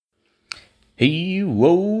Hey,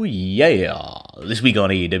 whoa, yeah. This week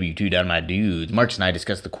on AEW 2 Dynamite Dudes, Marks and I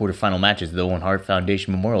discuss the quarterfinal matches of the Owen Hart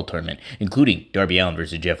Foundation Memorial Tournament, including Darby Allin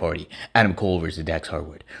versus Jeff Hardy, Adam Cole versus Dax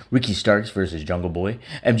Harwood, Ricky Starks versus Jungle Boy,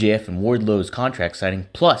 MJF and Wardlow's contract signing,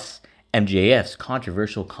 plus MJF's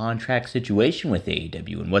controversial contract situation with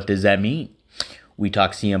AEW, and what does that mean? We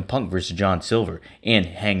talk CM Punk versus John Silver and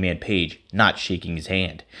Hangman Page not shaking his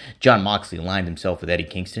hand. Jon Moxley aligned himself with Eddie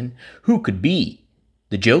Kingston. Who could be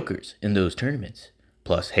the Jokers in those tournaments?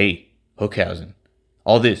 Plus, hey, Hookhausen.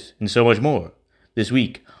 All this and so much more this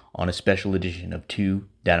week on a special edition of 2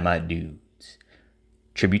 Dynamite Dudes.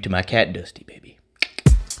 Tribute to my cat Dusty, baby.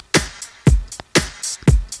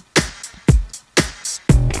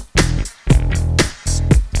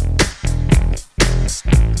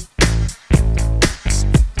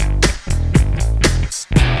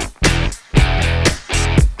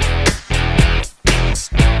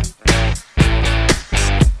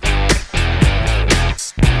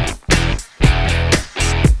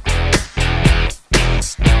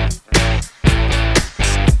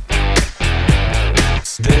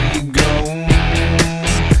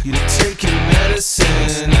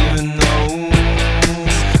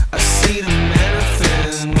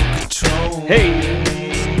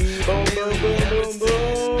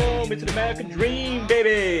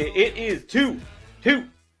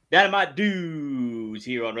 Dynamite Dudes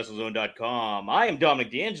here on WrestleZone.com. I am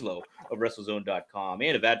Dominic D'Angelo of WrestleZone.com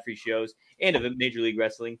and of Ad Free Shows and of Major League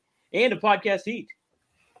Wrestling and of Podcast Heat.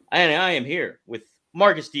 And I am here with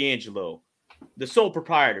Marcus D'Angelo, the sole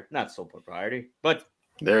proprietor. Not sole proprietor, but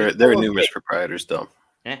there are numerous proprietors, Dom.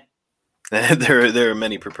 There are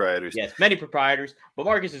many proprietors. Yes, many proprietors. But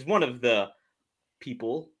Marcus is one of the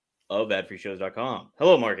people of AdFreeShows.com.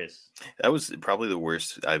 Hello, Marcus. That was probably the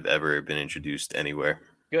worst I've ever been introduced anywhere.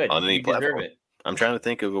 Good. On any platform. Deserve it. I'm trying to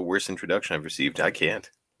think of a worse introduction I've received. I can't.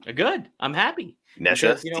 Good. I'm happy.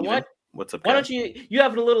 Nesha, you know what? What's up? Why don't you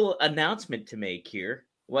have a little announcement to make here?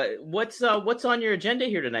 What's on your agenda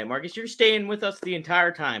here tonight, Marcus? You're staying with us the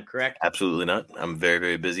entire time, correct? Absolutely not. I'm very,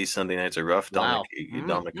 very busy. Sunday nights are rough. Wow.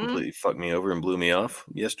 Dominic completely fucked me over and blew me off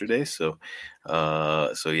yesterday. So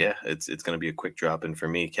yeah, it's going to be a quick drop in for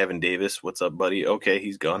me. Kevin Davis, what's up, buddy? Okay,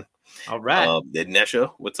 he's gone. All right.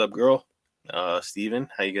 Nesha, what's up, girl? Steven,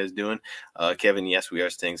 how you guys doing? Kevin, yes, we are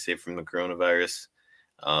staying safe from the coronavirus.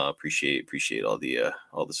 Appreciate all the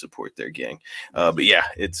support there, gang. But yeah,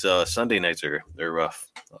 it's Sunday nights they're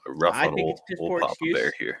rough. I on think old, it's piss old poor Papa excuse.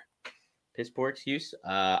 Bear here. Piss poor excuse.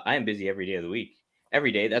 I am busy every day of the week.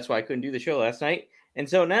 Every day. That's why I couldn't do the show last night. And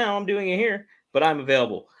so now I'm doing it here, but I'm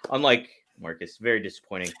available. Unlike Marcus, very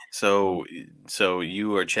disappointing. So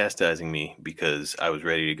you are chastising me because I was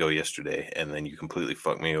ready to go yesterday, and then you completely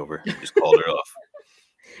fucked me over. Just called it off.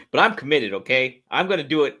 But I'm committed, okay? I'm gonna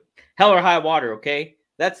do it, hell or high water, okay?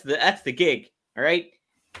 That's the gig, all right?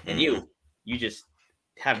 And you just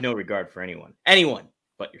have no regard for anyone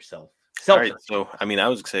but yourself. All right, so I mean, I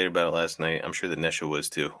was excited about it last night. I'm sure that Nesha was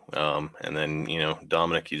too. And then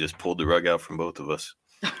Dominic, you just pulled the rug out from both of us.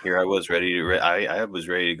 Here I was ready to. I was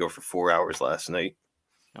ready to go for 4 hours last night.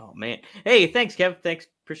 Oh man! Hey, thanks, Kev. Thanks,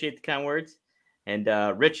 appreciate the kind words. And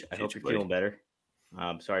Rich, I hope you're feeling better.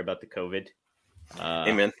 Sorry about the COVID.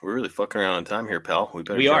 Hey man, we're really fucking around on time here, pal. We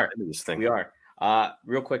better jump into this thing. We are.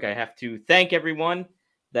 Real quick, I have to thank everyone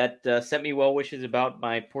that sent me well wishes about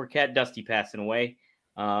my poor cat Dusty passing away.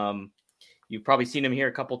 You've probably seen him here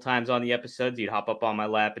a couple times on the episodes. He'd hop up on my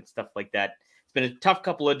lap and stuff like that. It's been a tough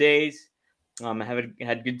couple of days. I haven't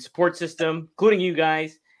had good support system, including you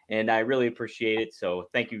guys, and I really appreciate it. So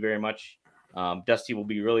thank you very much. Dusty will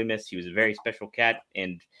be really missed. He was a very special cat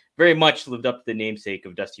and very much lived up to the namesake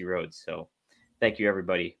of Dusty Rhodes. So thank you,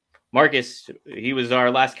 everybody. Marcus, he was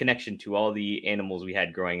our last connection to all the animals we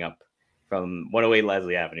had growing up from 108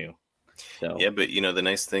 Leslie Avenue. So yeah, but the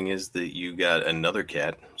nice thing is that you got another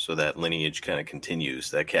cat, so that lineage kind of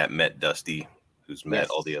continues. That cat met Dusty, who's met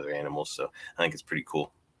all the other animals. So I think it's pretty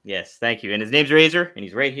cool. Yes, thank you. And his name's Razor, and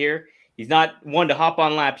he's right here. He's not one to hop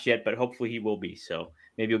on laps yet, but hopefully he will be. So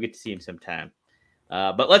maybe you'll get to see him sometime.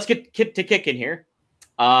 But let's get to kicking here.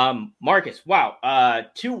 Marcus, wow.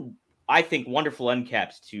 Two, I think, wonderful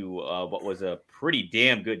uncaps to what was a pretty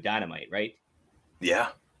damn good Dynamite, right? Yeah.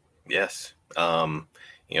 Yes.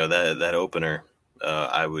 That opener,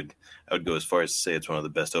 I would go as far as to say it's one of the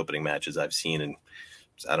best opening matches I've seen in,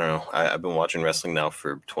 I don't know. I've been watching wrestling now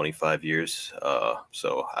for 25 years.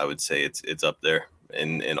 So I would say it's up there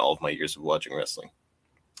in all of my years of watching wrestling.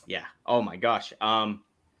 Yeah. Oh my gosh.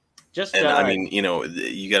 Just And I mean,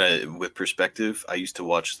 you gotta, with perspective, I used to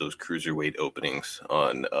watch those cruiserweight openings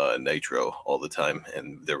on Nitro all the time,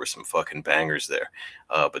 and there were some fucking bangers there.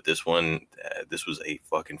 But this one, this was a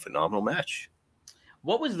fucking phenomenal match.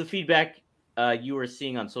 what was the feedback you were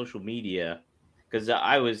seeing on social media? Because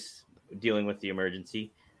I was dealing with the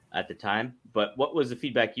emergency at the time, but what was the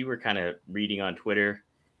feedback you were kind of reading on Twitter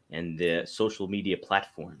and the social media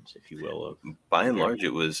platforms, if you will? By and large,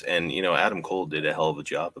 it was, and Adam Cole did a hell of a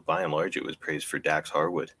job, but by and large, it was praised for Dax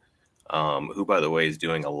Harwood, who, by the way, is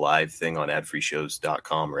doing a live thing on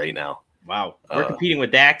adfreeshows.com right now. Wow, we're competing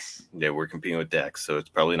with Dax. Yeah, we're competing with Dax, so it's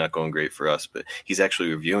probably not going great for us. But he's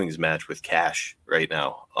actually reviewing his match with Cash right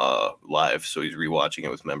now, live. So he's rewatching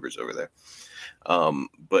it with members over there.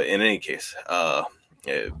 But in any case,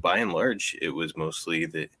 by and large, it was mostly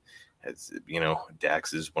that,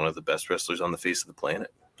 Dax is one of the best wrestlers on the face of the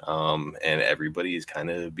planet. And everybody is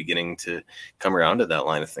kind of beginning to come around to that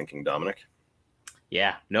line of thinking, Dominic.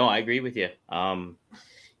 Yeah, no, I agree with you.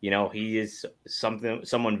 He is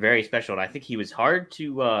someone very special, and I think he was hard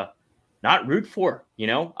to not root for.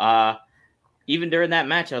 Even during that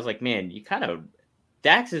match, I was like, man,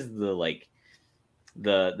 Dax is the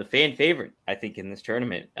fan favorite, I think, in this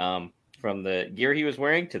tournament. From the gear he was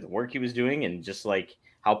wearing to the work he was doing, and just like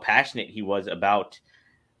how passionate he was about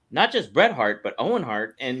not just Bret Hart, but Owen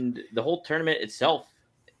Hart and the whole tournament itself.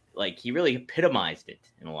 Like, he really epitomized it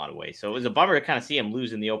in a lot of ways. So it was a bummer to kind of see him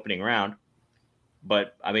lose in the opening round.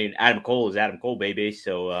 But I mean, Adam Cole is Adam Cole, baby.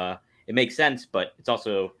 So it makes sense. But it's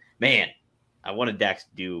also, man, I wanted Dax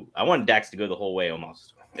to go the whole way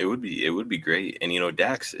almost. It would be great. And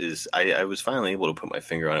Dax is, I was finally able to put my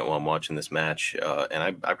finger on it while I'm watching this match. And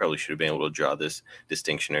I probably should have been able to draw this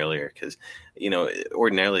distinction earlier, because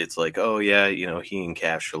ordinarily it's like, oh yeah, he and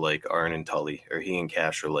Cash are like Arn and Tully, or he and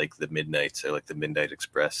Cash are like the Midnights, or like the Midnight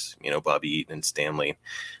Express, Bobby Eaton and Stanley.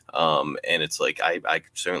 And it's like, I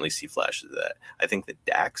certainly see flashes of that. I think that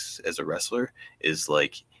Dax as a wrestler is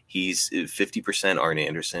like, he's 50% Arn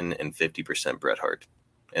Anderson and 50% Bret Hart.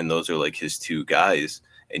 And those are like his two guys.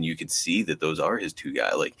 And you could see that those are his two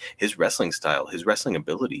guys. Like, his wrestling style, his wrestling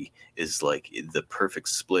ability is like the perfect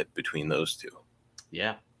split between those two.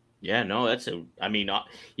 Yeah. Yeah, no,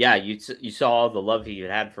 you saw the love he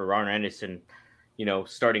had for Arn Anderson,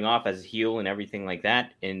 starting off as a heel and everything like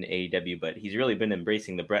that in AEW, but he's really been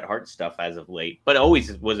embracing the Bret Hart stuff as of late, but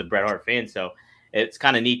always was a Bret Hart fan. So it's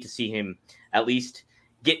kind of neat to see him at least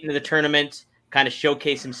get into the tournament, kind of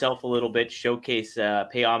showcase himself a little bit,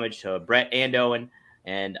 pay homage to Bret and Owen.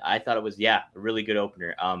 And I thought it was, a really good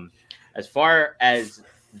opener. As far as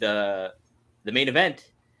the main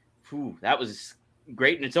event, that was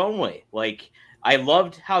great in its own way. Like, I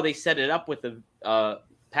loved how they set it up with a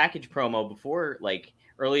package promo before, like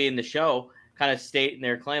early in the show, kind of stating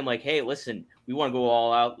their claim, like, hey, listen, we want to go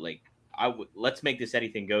all out. Like, let's make this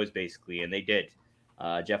anything goes, basically. And they did.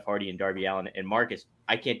 Jeff Hardy and Darby Allin and Marcus.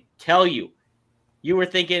 I can't tell you. You were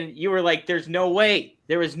like, there is no way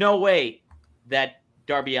that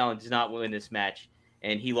Darby Allin does not win this match,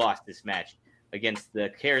 and he lost this match against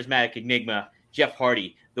the charismatic enigma Jeff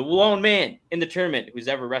Hardy, the lone man in the tournament who's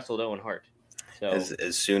ever wrestled Owen Hart. So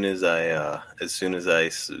as soon as I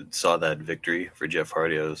saw that victory for Jeff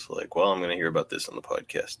Hardy, I was like, well, I'm going to hear about this on the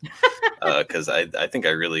podcast, because I think I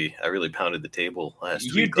really pounded the table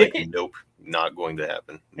last week. Did? Like, nope, not going to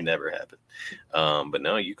happen, never happened. But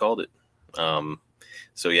no, you called it.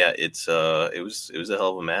 So yeah, it was a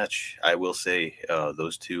hell of a match. I will say,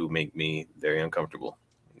 those two make me very uncomfortable.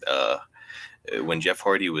 When Jeff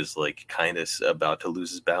Hardy was like kind of about to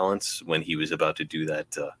lose his balance, when he was about to do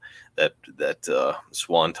that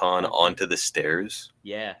swanton onto the stairs,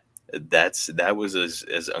 yeah, that was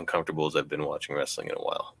as uncomfortable as I've been watching wrestling in a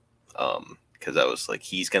while. Because I was like,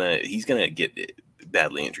 he's gonna get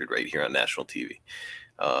badly injured right here on national TV.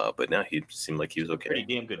 But now he seemed like he was okay.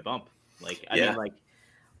 Pretty damn good bump. Like, I mean, like,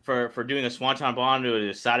 for doing a swanton bomb to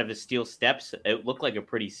the side of his steel steps, it looked like a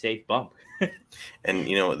pretty safe bump. And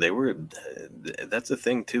that's the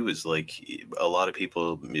thing too, is like, a lot of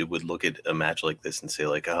people would look at a match like this and say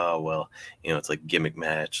like, oh well, it's like gimmick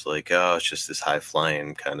match, like, oh, it's just this high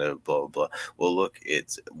flying kind of blah blah. Well, look,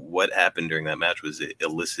 it's what happened during that match was it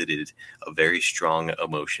elicited a very strong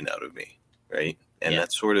emotion out of me, right? And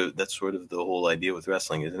that's sort of the whole idea with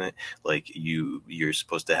wrestling, isn't it? Like, you're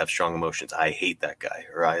supposed to have strong emotions. I hate that guy,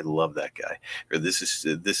 or I love that guy, or this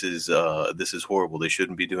is horrible. They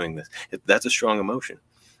shouldn't be doing this. That's a strong emotion.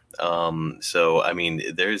 So I mean,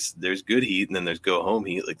 there's good heat, and then there's go home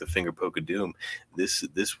heat, like the finger poke of doom.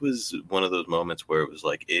 This was one of those moments where it was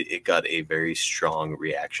like it got a very strong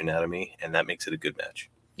reaction out of me, and that makes it a good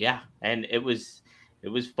match. Yeah, and it was It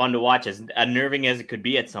was fun to watch, as unnerving as it could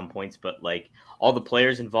be at some points, but like all the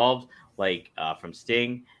players involved, like from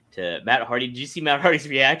Sting to Matt Hardy. Did you see Matt Hardy's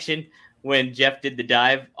reaction when Jeff did the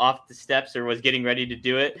dive off the steps or was getting ready to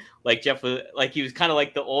do it? Like Jeff was like, he was kind of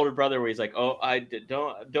like the older brother where he's like, "Oh, I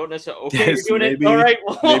don't necessarily. Okay, Yes, you're doing maybe, it. All right,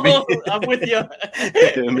 well, maybe. I'm with you.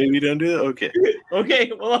 Maybe don't do it. Okay.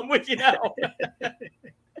 Okay, well, I'm with you now."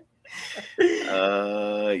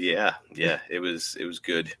 Yeah. It was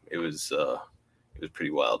good. It was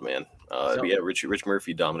pretty wild, man. Yeah, Rich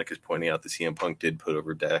Murphy, Dominic is pointing out that CM Punk did put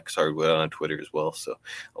over Dax Hardwood on Twitter as well. So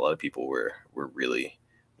a lot of people were really,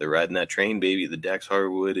 they're riding that train, baby. The Dax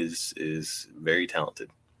Hardwood is very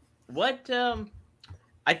talented. What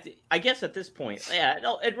I guess at this point, yeah,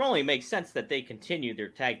 it only makes sense that they continue their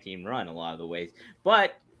tag team run a lot of the ways.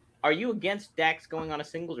 But are you against Dax going on a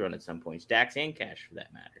singles run at some points? Dax and Cash, for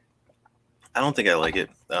that matter. I don't think I like it.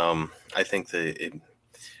 I think they're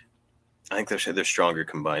stronger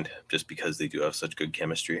combined, just because they do have such good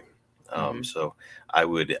chemistry. So I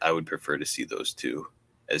would prefer to see those two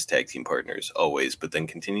as tag team partners always, but then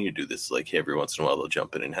continue to do this. Like every once in a while, they'll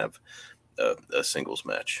jump in and have a singles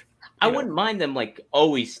match. I wouldn't mind them like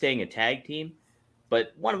always staying a tag team,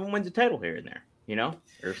 but one of them wins a title here and there,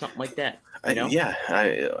 or something like that. I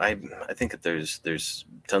think that there's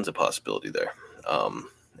tons of possibility there.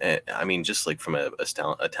 I mean, just like from a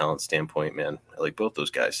talent standpoint, man, like both those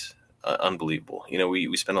guys, unbelievable.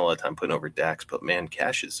 We spend a lot of time putting over Dax, but man,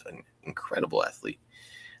 Cash is an incredible athlete.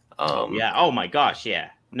 Yeah. Oh my gosh. Yeah.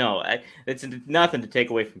 No, it's nothing to take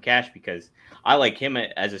away from Cash, because I like him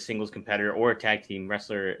as a singles competitor or a tag team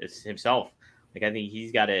wrestler himself. Like, I think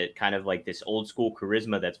he's got a kind of like this old school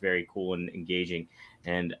charisma that's very cool and engaging.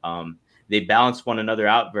 And they balance one another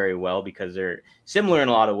out very well because they're similar in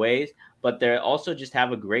a lot of ways, but they also just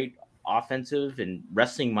have a great offensive and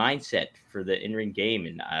wrestling mindset for the in-ring game.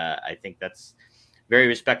 And I think that's very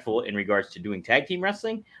respectful in regards to doing tag team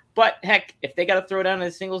wrestling. But heck, if they got to throw down in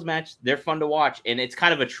a singles match, they're fun to watch. And it's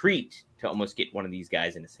kind of a treat to almost get one of these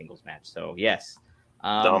guys in a singles match. So yes.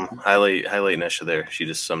 Highlight Nesha there. She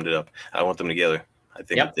just summed it up. I want them together. I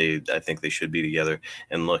think they should be together.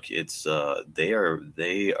 And look, it's they are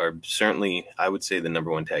certainly, I would say, the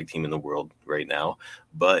number one tag team in the world right now.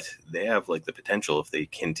 But they have like the potential, if they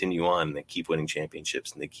continue on and they keep winning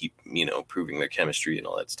championships and they keep proving their chemistry and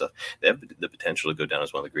all that stuff, they have the potential to go down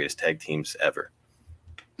as one of the greatest tag teams ever.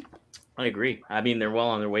 I agree. I mean, they're well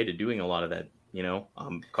on their way to doing a lot of that.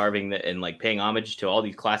 Carving and like paying homage to all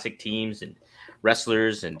these classic teams and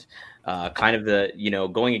wrestlers, and kind of the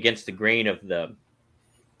going against the grain of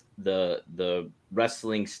the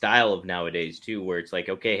wrestling style of nowadays too, where it's like,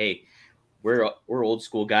 okay, hey, we're old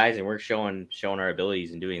school guys and we're showing our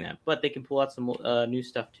abilities in doing that, but they can pull out some new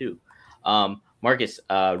stuff too. Marcus,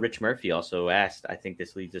 Rich Murphy also asked, I think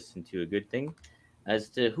this leads us into a good thing, as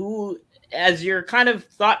to who, as your kind of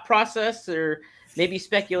thought process or maybe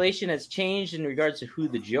speculation has changed in regards to who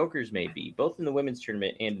the Jokers may be, both in the women's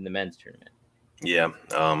tournament and in the men's tournament. Yeah,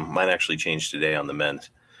 mine actually changed today on the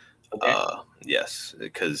men's. Okay. Yes,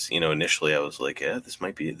 because initially I was like, yeah, this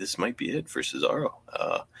might be it for Cesaro.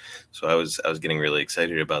 So I was getting really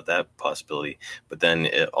excited about that possibility, but then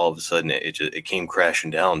all of a sudden it came crashing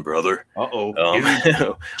down, brother.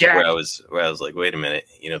 Where I was like, wait a minute,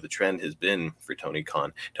 the trend has been for Tony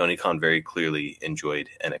Khan. Tony Khan very clearly enjoyed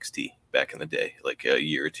NXT back in the day, like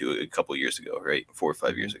a couple years ago, right? 4 or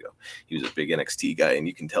 5 years ago. He was a big NXT guy, and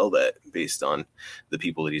you can tell that based on the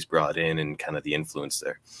people that he's brought in and kind of the influence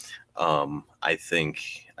there. I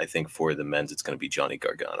think for the men's, it's going to be Johnny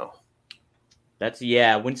Gargano.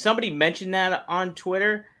 When somebody mentioned that on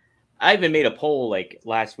Twitter, I even made a poll like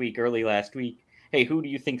early last week. Hey, who do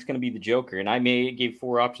you think is going to be the Joker? And I gave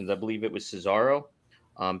 4 options. I believe it was Cesaro,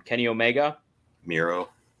 Kenny Omega, Miro,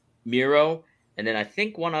 and then I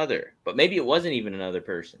think one other, but maybe it wasn't even another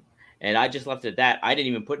person. And I just left it at that. I didn't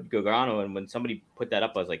even put Gargano. And when somebody put that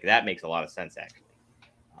up, I was like, that makes a lot of sense, actually.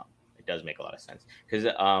 It does make a lot of sense. Because,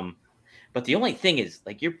 but the only thing is,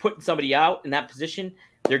 like, you're putting somebody out in that position,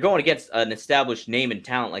 they're going against an established name and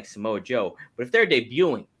talent like Samoa Joe. But if they're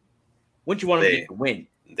debuting, wouldn't you want them to win?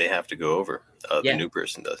 They have to go over. The new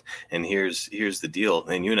person does. And here's the deal.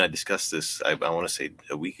 And you and I discussed this, I want to say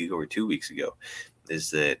a week ago or 2 weeks ago, is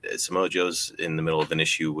that Samoa Joe's in the middle of an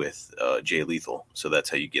issue with Jay Lethal. So that's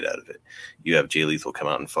how you get out of it. You have Jay Lethal come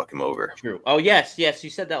out and fuck him over. True. Oh, yes. You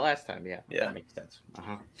said that last time. Yeah. That makes sense.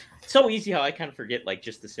 It's so easy how I kind of forget, like,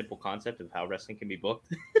 just the simple concept of how wrestling can be booked.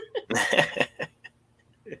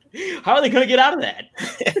 How are they going to get out of that?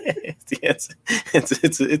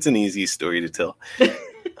 It's an easy story to tell.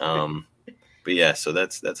 But yeah, so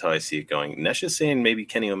that's how I see it going. Nesha's saying maybe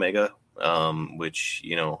Kenny Omega. which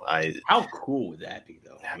How cool would that be,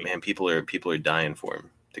 though? I mean, man, people are dying for him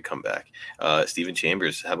to come back. Steven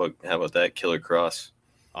Chambers, how about that Killer Cross?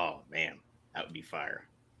 Oh man, that would be fire.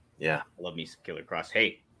 Yeah, I love me some Killer Cross.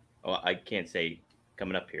 Hey, I can't say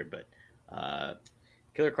coming up here, but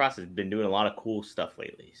Killer Cross has been doing a lot of cool stuff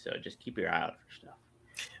lately. So just keep your eye out for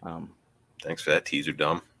stuff. Thanks for that teaser,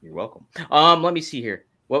 Dom. You're welcome. Let me see here.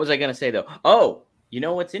 What was I gonna say though? Oh, you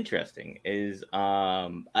know what's interesting is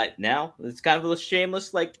now it's kind of a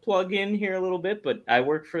shameless plug in here a little bit, but I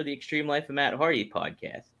work for the Extreme Life of Matt Hardy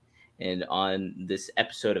podcast, and on this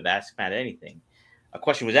episode of Ask Matt Anything, a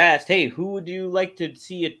question was asked: hey, who would you like to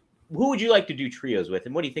see it? Who would you like to do trios with?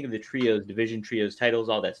 And what do you think of the trios, division trios, titles,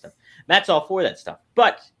 all that stuff? Matt's all for that stuff.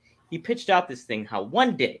 But he pitched out this thing how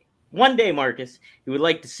one day, Marcus, he would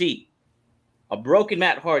like to see a broken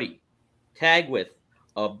Matt Hardy tag with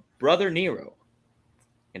a Brother Nero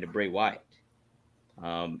and a Bray Wyatt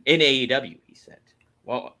in AEW, he said.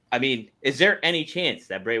 Well, I mean, is there any chance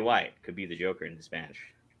that Bray Wyatt could be the Joker in this match?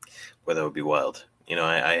 Well, that would be wild.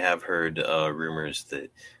 I have heard rumors that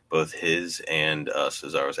both his and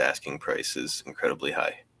Cesaro's asking price is incredibly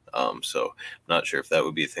high. So I'm not sure if that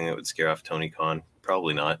would be a thing that would scare off Tony Khan.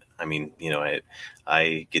 Probably not. I mean,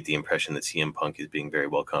 I get the impression that CM Punk is being very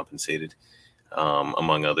well compensated,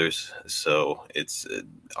 among others. So it's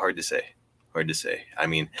hard to say. I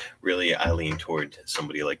mean, really, I lean toward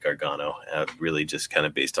somebody like Gargano, really just kind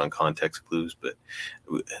of based on context clues. But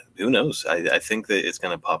who knows? I think that it's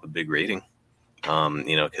going to pop a big rating.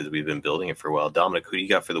 Because we've been building it for a while. Dominic, who do you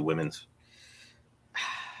got for the women's?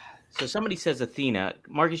 So somebody says Athena.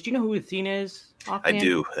 Marcus, do you know who Athena is? Offhand? I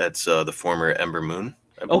do. That's the former Ember Moon.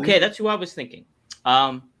 Okay, that's who I was thinking.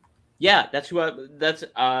 Yeah, that's who I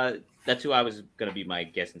was gonna be my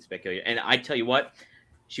guess and speculation. And I tell you what,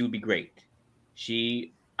 she would be great.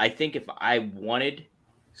 I think if I wanted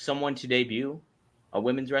someone to debut, a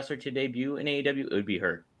women's wrestler to debut in AEW, it would be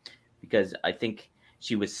her, because I think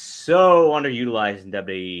she was so underutilized in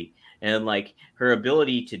WWE, and her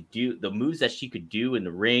ability to do the moves that she could do in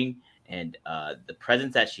the ring, and the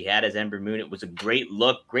presence that she had as Ember Moon, it was a great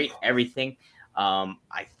look, great everything.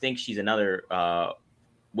 I think she's another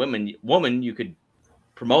woman you could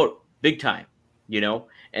promote big time,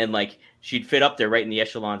 and she'd fit up there right in the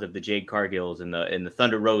echelons of the Jade Cargills and the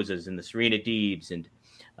Thunder Rosas and the Serena Deebs and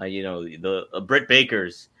the Britt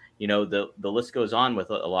Bakers. The list goes on with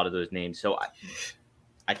a lot of those names. So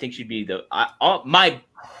I think she'd be my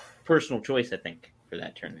personal choice, I think, for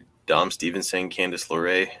that tournament. Dom Stevens saying Candice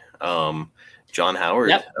LeRae, John Howard.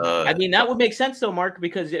 Yep. I mean, that would make sense, though, Mark,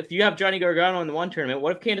 because if you have Johnny Gargano in the one tournament,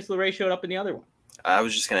 what if Candice LeRae showed up in the other one? I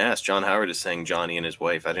was just going to ask. John Howard is saying Johnny and his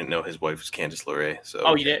wife. I didn't know his wife was Candice LeRae. So.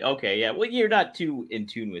 Oh, you did? Okay, yeah. Well, you're not too in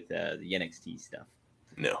tune with the NXT stuff.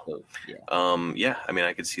 No. So, yeah. Yeah, I mean,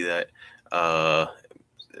 I could see that.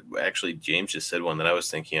 Actually, James just said one that I was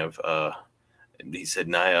thinking of. He said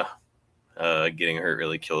Nia getting hurt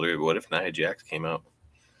really killed her. What if Nia Jax came out?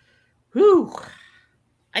 Whew.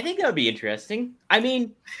 I think that would be interesting. I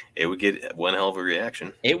mean, it would get one hell of a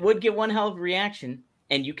reaction. It would get one hell of a reaction,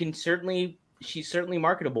 and she's certainly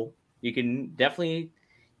marketable. You can definitely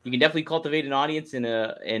cultivate an audience and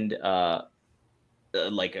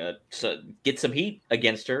get some heat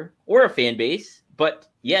against her or a fan base. But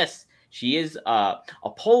yes, she is a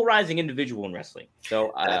polarizing individual in wrestling.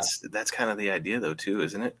 So that's kind of the idea, though, too,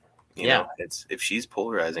 isn't it? You yeah. know, it's if she's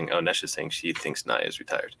polarizing. Oh, Nesha's saying she thinks Nia is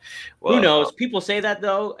retired. Well, who knows? People say that,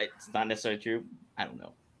 though. It's not necessarily true. I don't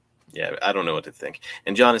know. Yeah, I don't know what to think.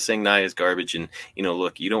 And John is saying Nia is garbage. And,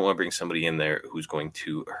 look, you don't want to bring somebody in there who's going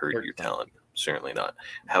to hurt your talent. Certainly not.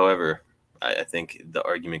 However, I think the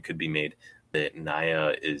argument could be made that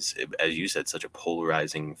Nia is, as you said, such a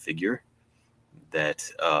polarizing figure that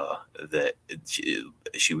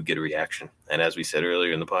she would get a reaction. And as we said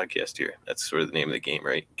earlier in the podcast here, that's sort of the name of the game,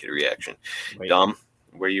 right? Get a reaction. Right. Dom,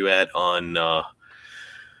 where you at on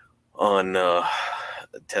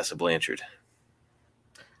Tessa Blanchard?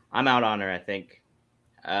 I'm out on her, I think.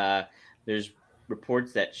 There's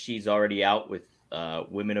reports that she's already out with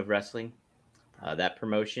Women of Wrestling, that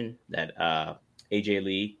promotion that AJ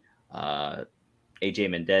Lee, AJ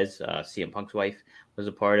Mendez, CM Punk's wife, was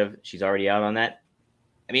a part of. She's already out on that.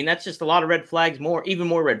 I mean, that's just a lot of red flags, even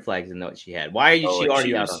more red flags than what she had. Why is she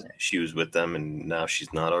already out on it? She was with them, and now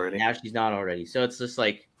she's not already? Now she's not already. So it's just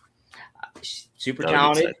super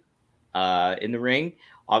talented in the ring.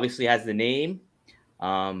 Obviously has the name.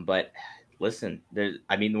 But listen,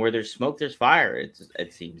 where there's smoke, there's fire.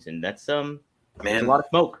 It seems, and that's a lot of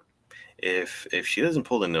smoke. If she doesn't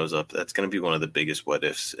pull the nose up, that's going to be one of the biggest what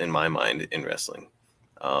ifs in my mind in wrestling.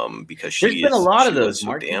 Because there's been a lot of those.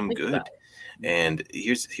 So damn good. And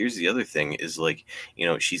here's the other thing is, like, you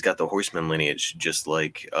know, she's got the Horseman lineage, just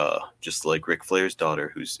like Ric Flair's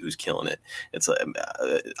daughter, who's killing it. It's like,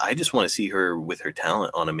 I just want to see her with her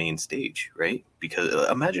talent on a main stage, right? Because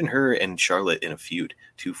imagine her and Charlotte in a feud,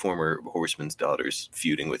 two former Horseman's daughters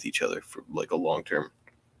feuding with each other for like a long-term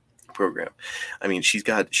program. I mean, she's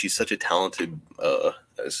such a talented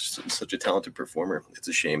performer. It's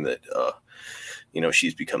a shame that you know,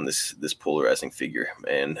 she's become this polarizing figure.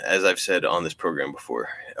 And as I've said on this program before,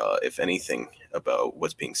 if anything about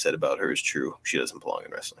what's being said about her is true, she doesn't belong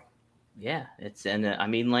in wrestling. Yeah, I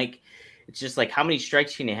mean, like, it's just like, how many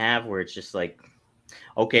strikes can you have where it's just like,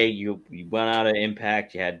 okay, you went out of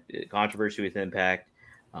Impact, you had controversy with Impact.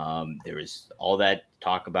 There was all that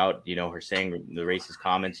talk about, you know, her saying the racist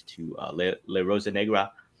comments to Le Rosa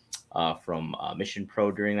Negra from Mission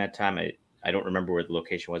Pro during that time. I don't remember where the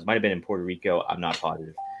location was. Might have been in Puerto Rico. I'm not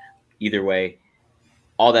positive. Either way,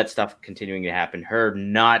 all that stuff continuing to happen. Her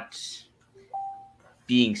not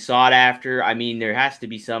being sought after. I mean, there has to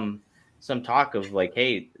be some talk of like,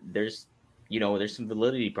 hey, there's some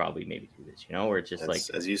validity probably maybe to this, you know, where it's just like,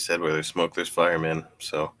 as you said, where there's smoke, there's fire, man.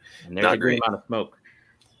 So and there's a great amount of smoke.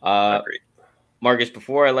 Marcus,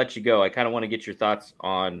 before I let you go, I kind of want to get your thoughts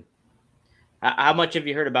on how much have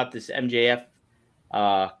you heard about this MJF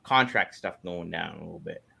contract stuff going down a little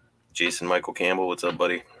bit. Jason Michael Campbell, what's up,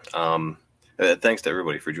 buddy? Thanks to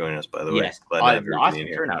everybody for joining us, by the way. Yes, awesome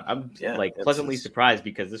turnout. I'm pleasantly surprised,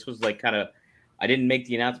 because this was like kind of, I didn't make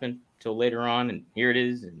the announcement till later on, and here it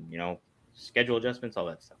is, and you know, schedule adjustments, all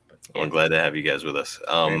that stuff. But I'm glad to have you guys with us.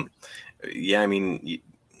 Yeah, I mean,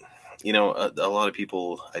 you know, a lot of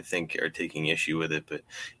people I think are taking issue with it, but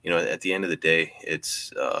you know, at the end of the day,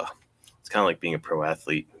 it's kind of like being a pro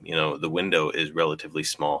athlete. You know, the window is relatively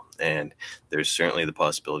small, and there's certainly the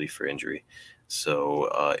possibility for injury.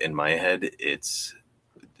 So in my head, it's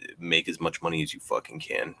make as much money as you fucking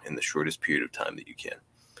can in the shortest period of time that you can.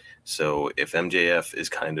 So if MJF is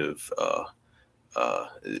kind of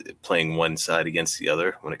playing one side against the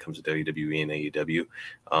other when it comes to WWE and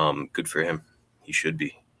AEW, good for him. He should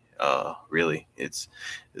be. Really,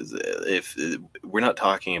 if we're not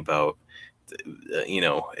talking about, you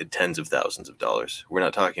know, tens of thousands of dollars. We're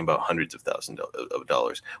not talking about hundreds of thousands of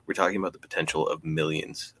dollars. We're talking about the potential of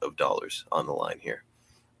millions of dollars on the line here.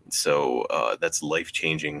 So that's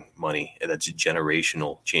life-changing money, and that's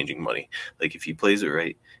generational changing money. Like, if he plays it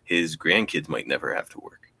right, his grandkids might never have to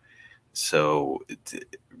work. So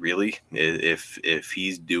really, if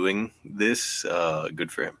he's doing this,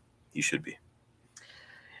 good for him. He should be.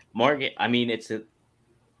 Margaret, I mean, it's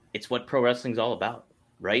what pro wrestling's all about,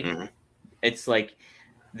 right? Mm-hmm. It's like,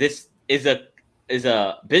 this is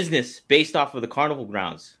a business based off of the carnival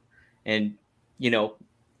grounds, and, you know,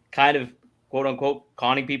 kind of quote unquote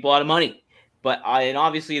conning people out of money. But and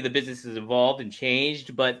obviously the business has evolved and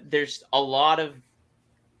changed, but there's a lot of,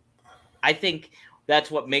 I think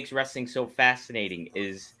that's what makes wrestling so fascinating,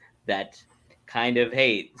 is that kind of,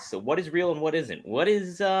 hey, so what is real and what isn't? What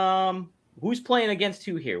is who's playing against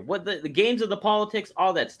who here? What the games of the politics,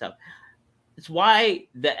 all that stuff. It's why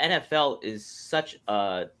the NFL is such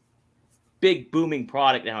a big booming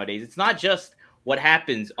product nowadays. It's not just what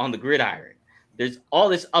happens on the gridiron. There's all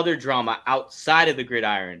this other drama outside of the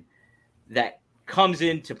gridiron that comes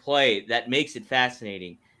into play that makes it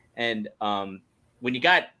fascinating. And when you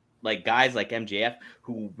got like guys like MJF,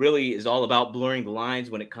 who really is all about blurring the lines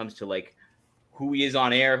when it comes to like who he is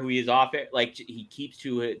on air, who he is off air, like he keeps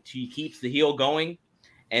the heel going.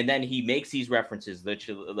 And then he makes these references that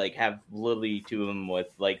like have validity to him, with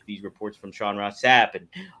like these reports from Sean Ross Sapp and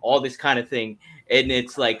all this kind of thing. And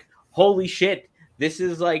it's like, holy shit, this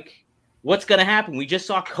is like, what's going to happen? We just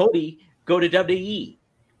saw Cody go to WWE.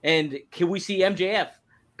 And can we see MJF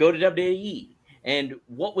go to WWE? And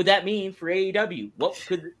what would that mean for AEW? What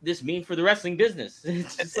could this mean for the wrestling business?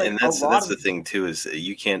 It's just like, and that's the thing too, is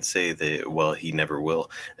you can't say that, well, he never will.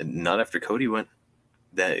 Not after Cody went.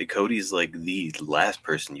 That Cody's like the last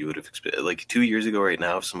person you would have expected. Like 2 years ago right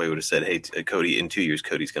now, if somebody would have said, hey, Cody, in 2 years,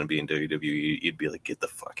 Cody's going to be in WWE, you'd be like, get the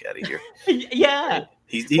fuck out of here. Yeah.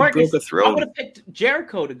 He Marcus, broke a throne. I would have picked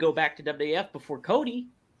Jericho to go back to WWF before Cody.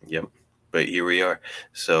 Yep. But here we are.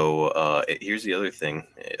 So here's the other thing.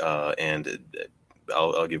 And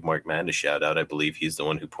I'll give Mark Madden a shout out. I believe he's the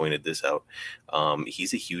one who pointed this out.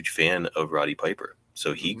 He's a huge fan of Roddy Piper.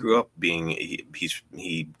 So he grew up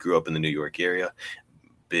he grew up in the New York area.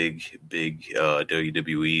 Big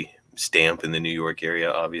WWE stamp in the New York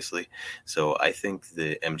area, obviously. So I think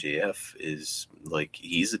that MJF is like,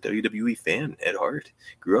 he's a WWE fan at heart.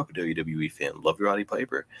 Grew up a WWE fan. Loved Roddy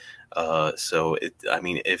Piper. So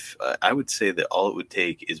if I would say that all it would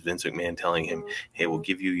take is Vince McMahon telling him, "Hey, we'll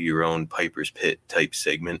give you your own Piper's Pit type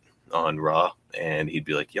segment on Raw," and he'd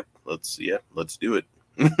be like, "Yep, let's do it."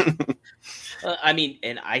 And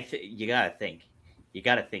you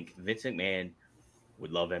gotta think Vince McMahon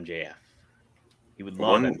would love MJF. He would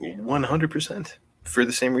love MJF. 100%. For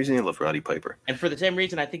the same reason he loved Roddy Piper. And for the same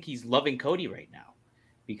reason, I think he's loving Cody right now,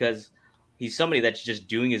 because he's somebody that's just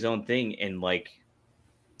doing his own thing and like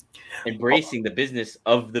embracing the business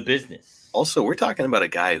of the business. Also, we're talking about a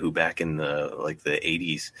guy who back in the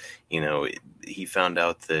 80s, he found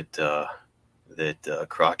out that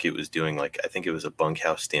Crockett was doing, like, I think it was a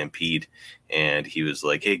bunkhouse stampede, and he was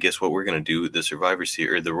like, "Hey, guess what? We're gonna do the Survivor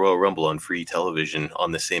Series or the Royal Rumble on free television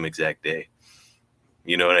on the same exact day."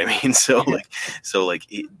 You know what I mean?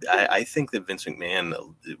 I think that Vince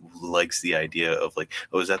McMahon likes the idea of like,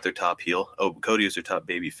 oh, is that their top heel? Oh, Cody is their top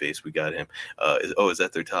baby face. We got him. Is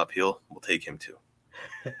that their top heel? We'll take him too.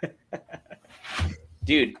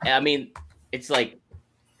 Dude, I mean, it's like,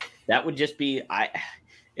 that would just be,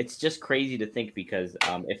 it's just crazy to think, because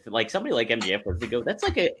if like somebody like MJF was to go, that's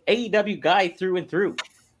like a AEW guy through and through.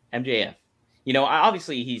 MJF,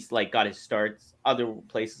 obviously he's like got his starts other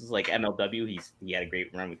places like MLW. He had a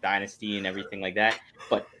great run with Dynasty and everything like that,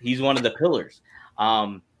 but he's one of the pillars.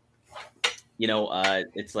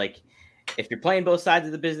 It's like, if you're playing both sides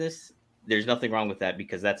of the business, there's nothing wrong with that,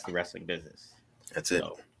 because that's the wrestling business. That's it.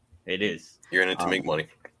 So, it is. You're in it to make money.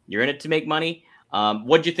 You're in it to make money.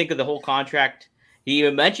 What'd you think of the whole contract? He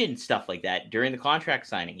even mentioned stuff like that during the contract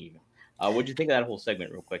signing even. What'd you think of that whole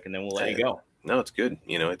segment real quick, and then we'll let you go? No, it's good.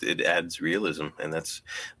 It adds realism, and that's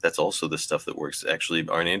also the stuff that works. Actually,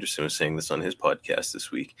 Arn Anderson was saying this on his podcast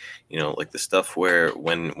this week. Like the stuff where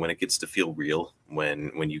when it gets to feel real,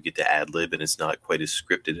 when you get to ad lib and it's not quite as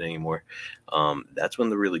scripted anymore, that's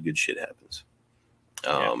when the really good shit happens.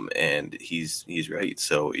 And he's right.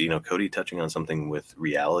 So Cody touching on something with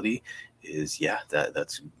reality is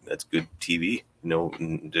that's good TV.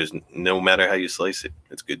 There's no matter how you slice it,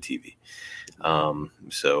 it's good TV. I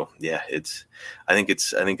think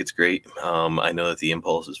it's great. I know that the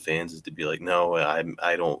impulse as fans is to be like, no,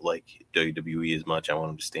 I don't like WWE as much. I want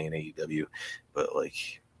them to stay in AEW, but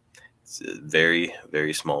like, it's a very,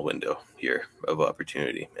 very small window here of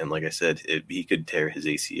opportunity. And like I said, he could tear his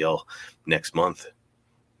ACL next month.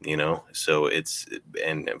 So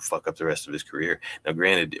and fuck up the rest of his career. Now,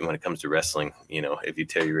 granted, when it comes to wrestling, if you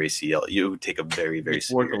tear your ACL, you take a very, very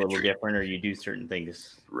severe work a little injury. different, or you do certain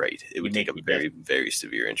things. Right. It would take a very, very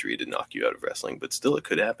severe injury to knock you out of wrestling, but still it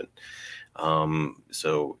could happen.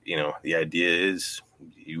 The idea is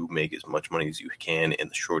you make as much money as you can in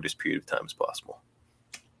the shortest period of time as possible.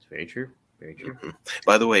 It's very true. Very true. Mm-hmm.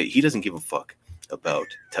 By the way, he doesn't give a fuck about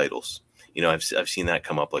titles. I've seen that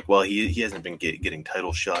come up, like, well, he hasn't been getting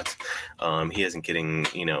title shots. He isn't getting,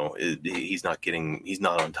 he's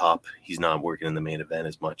not on top. He's not working in the main event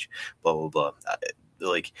as much, blah, blah, blah.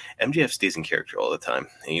 Like, MJF stays in character all the time.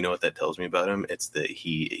 And you know what that tells me about him? It's that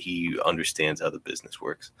he understands how the business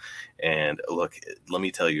works. And look, let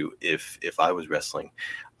me tell you, if I was wrestling,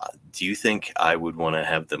 do you think I would want to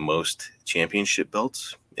have the most championship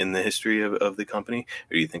belts in the history of the company?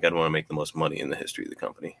 Or do you think I'd want to make the most money in the history of the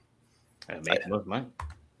company? Make the most money.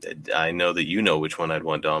 I know that you know which one I'd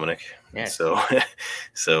want, Dominic. Yeah. So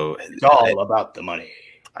it's all about the money.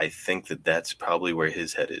 I think that's probably where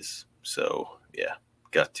his head is. So yeah,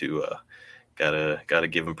 gotta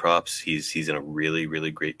give him props. He's in a really,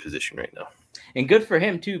 really great position right now, and good for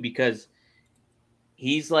him too, because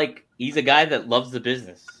he's a guy that loves the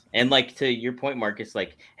business. And like, to your point, Marcus,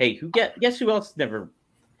 like, hey, guess who else never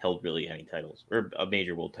held really any titles or a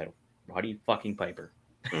major world title? Roddy fucking Piper.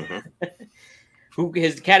 Mm-hmm. Who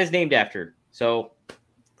his cat is named after. So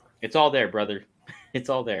it's all there, brother. It's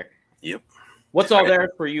all there. Yep. What's all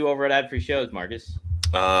there for you over at Ad Free Shows, Marcus?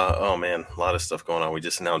 Oh man, a lot of stuff going on. We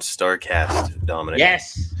just announced Starrcast, Dominic.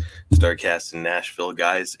 Yes. Starrcast in Nashville,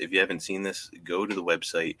 guys. If you haven't seen this, go to the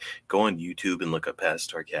website, go on YouTube and look up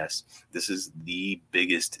past Starrcast. This is the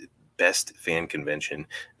best fan convention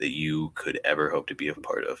that you could ever hope to be a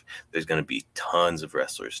part of. There's going to be tons of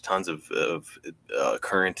wrestlers, tons of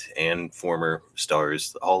current and former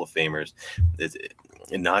stars, Hall of Famers. It's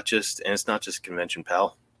not just convention,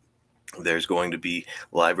 pal. There's going to be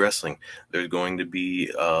live wrestling. There's going to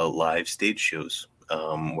be live stage shows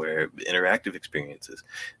where interactive experiences.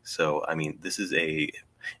 So, I mean,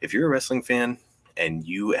 if you're a wrestling fan and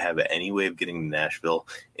you have any way of getting to Nashville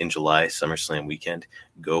in July, SummerSlam weekend,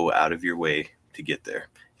 go out of your way to get there.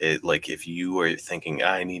 Like if you are thinking,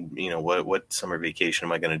 I need, what summer vacation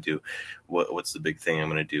am I going to do? What's the big thing I'm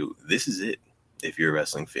going to do? This is it. If you're a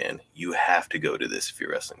wrestling fan, you have to go to this. If you're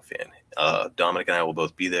a wrestling fan, Dominic and I will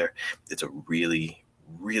both be there. It's a really,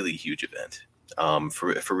 really huge event.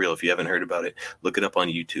 For real, if you haven't heard about it, look it up on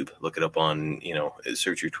YouTube. Look it up on,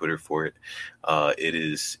 search your Twitter for it. It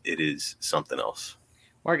is something else.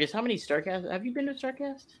 Marcus, how many Starcast have you been to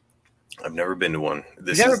Starcast? I've never been to one.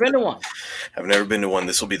 You've never been to one? I've never been to one.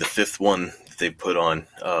 This will be the 5th one that they've put on.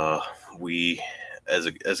 We, as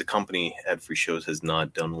a company, Ad Free Shows has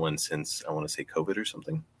not done one since, I want to say, COVID or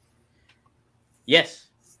something. Yes.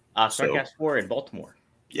 Starcast 4 in Baltimore.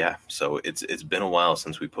 Yeah, so it's been a while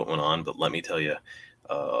since we put one on, but let me tell you,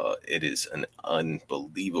 it is an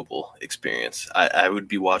unbelievable experience. I would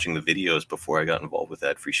be watching the videos before I got involved with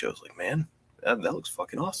Ad Free Shows. Like, man, that looks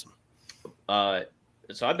fucking awesome.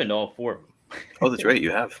 So I've been to all 4 of them. Oh, that's right,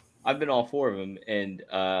 you have. I've been to all 4 of them, and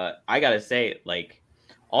I gotta say, like,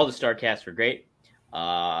 all the Starcasts were great.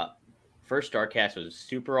 First Starcast was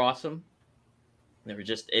super awesome. They were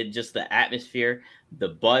just the atmosphere, the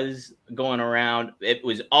buzz going around. It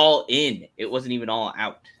was all in. It wasn't even all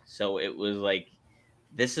out. So it was like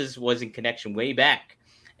was in connection way back.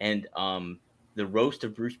 And the roast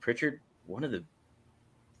of Bruce Pritchard, one of the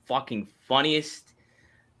fucking funniest,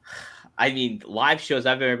 live shows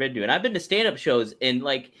I've ever been to. And I've been to stand-up shows, and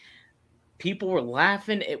like people were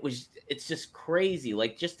laughing. It's just crazy.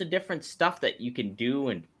 Like just the different stuff that you can do,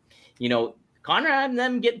 and Conrad and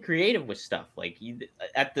them getting creative with stuff. Like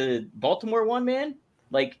at the Baltimore one, man,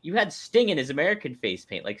 like you had Sting in his American face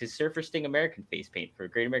paint, like his Surfer Sting American face paint for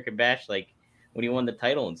Great American Bash, like when he won the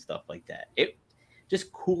title and stuff like that. It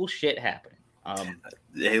just cool shit happening.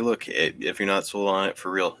 Hey, look, if you're not sold on it,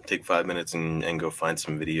 for real, take 5 minutes and go find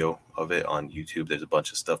some video of it on YouTube. There's a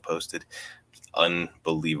bunch of stuff posted.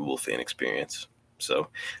 Unbelievable fan experience. So,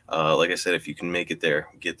 like I said, if you can make it there,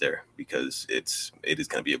 get there, because it is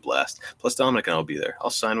going to be a blast. Plus, Dominic and I'll be there.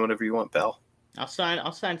 I'll sign whatever you want, pal. I'll sign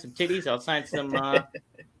some titties. I'll sign some. I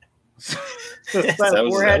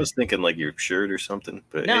was thinking like your shirt or something,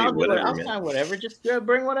 but no, hey, whatever. I'll sign whatever. Just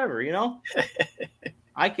bring whatever,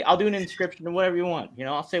 I'll do an inscription or whatever you want.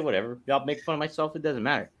 I'll say whatever. I'll make fun of myself. It doesn't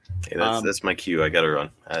matter. Hey, that's my cue. I got to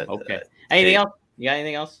run. Okay. Anything else? You got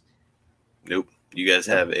anything else? Nope. You guys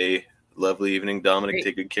have a lovely evening. Dominic,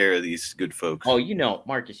 take good care of these good folks. Oh,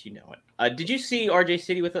 Marcus, you know it. Did you see RJ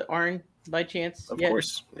City with Arn by chance? Of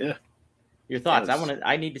course, yeah. Your thoughts?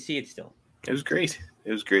 I need to see it still. It was great.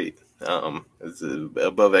 It's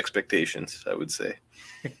above expectations, I would say.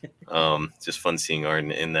 Just fun seeing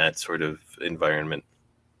Arn in that sort of environment.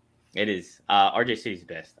 It is. RJ City's the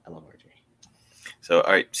best. I love RJ. So,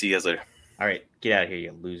 all right. See you guys later. All right. Get out of here,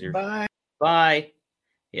 you loser. Bye. Bye.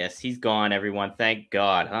 Yes, he's gone, everyone. Thank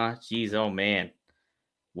God, huh? Jeez, oh, man.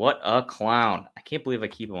 What a clown. I can't believe I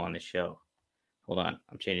keep him on the show. Hold on.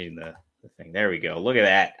 I'm changing the thing. There we go. Look at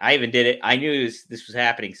that. I even did it. I knew this was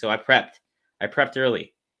happening, so I prepped. I prepped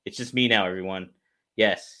early. It's just me now, everyone.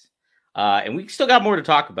 Yes. And we still got more to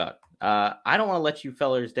talk about. I don't want to let you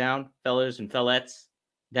fellers and fellettes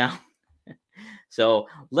down. So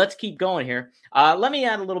let's keep going here. Let me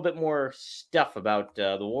add a little bit more stuff about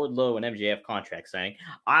the Wardlow and MJF contract signing.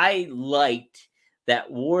 I liked that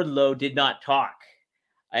Wardlow did not talk,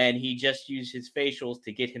 and he just used his facials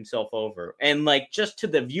to get himself over. And like just to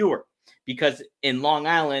the viewer, because in Long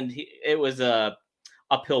Island, it was a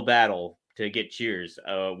uphill battle to get cheers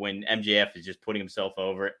when MJF is just putting himself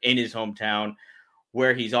over in his hometown,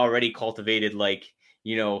 where he's already cultivated like,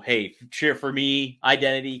 hey, cheer for me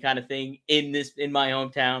identity kind of thing in my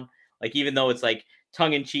hometown. Like, even though it's like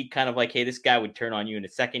tongue in cheek, kind of like, hey, this guy would turn on you in a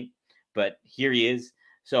second, but here he is.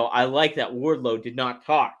 So I like that Wardlow did not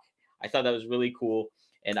talk. I thought that was really cool.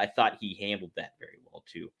 And I thought he handled that very well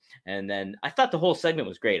too. And then I thought the whole segment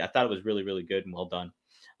was great. I thought it was really, really good and well done.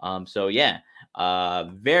 So yeah,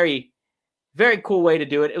 very, very cool way to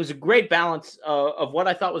do it. It was a great balance of what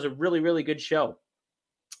I thought was a really, really good show.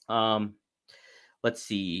 Let's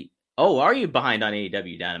see. Oh, are you behind on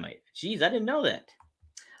AEW Dynamite? Jeez, I didn't know that.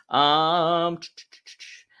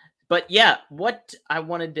 But yeah, what I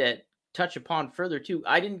wanted to touch upon further too,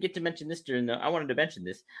 I didn't get to mention this I wanted to mention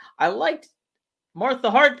this. I liked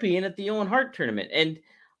Martha Hart being at the Owen Hart tournament. And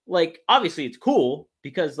like, obviously it's cool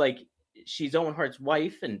because like she's Owen Hart's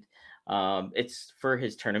wife and it's for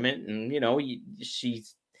his tournament. And, she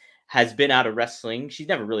has been out of wrestling. She's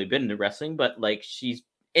never really been into wrestling, but like she's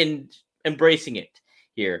embracing it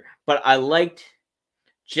here. But I liked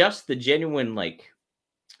just the genuine, like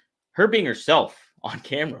her being herself on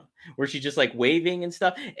camera where she's just like waving and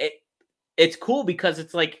stuff. It's cool because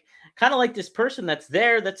it's like kind of like this person that's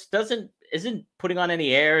there that doesn't isn't putting on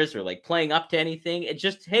any airs or like playing up to anything. It's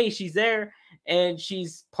just, hey, she's there and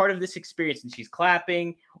she's part of this experience and she's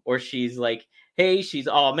clapping, or she's like, hey, she's,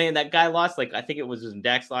 oh man, that guy lost. Like, I think it was when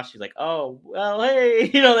Dax lost. She's like, oh, well, hey,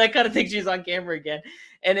 that kind of thing. She's on camera again.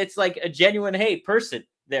 And it's like a genuine, hey, person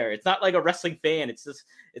there. It's not like a wrestling fan. It's just,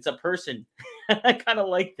 it's a person. I kind of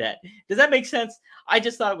like that. Does that make sense? I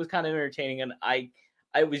just thought it was kind of entertaining, and I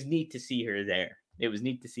was neat to see her there. It was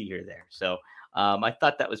neat to see her there. So I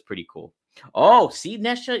thought that was pretty cool. Oh, see,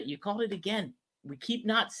 Nesha, you called it again. We keep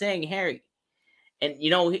not saying Harry. And,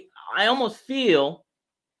 I almost feel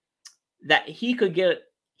that he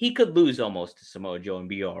could lose almost to Samoa Joe and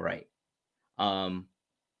be all right. But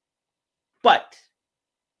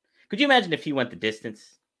could you imagine if he went the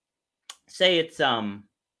distance? Say it's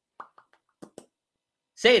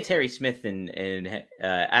Harry Smith and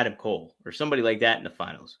Adam Cole or somebody like that in the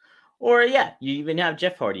finals. Or, yeah, you even have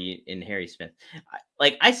Jeff Hardy and Harry Smith.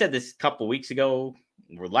 Like I said this a couple weeks ago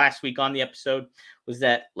or last week on the episode, was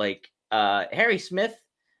that like Harry Smith,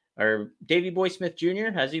 or Davey Boy Smith Jr.,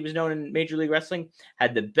 as he was known in Major League Wrestling,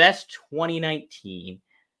 had the best 2019.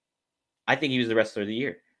 I think he was the wrestler of the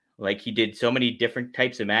year. Like, he did so many different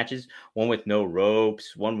types of matches, one with no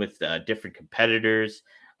ropes, one with different competitors,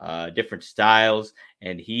 different styles,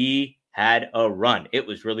 and he had a run. It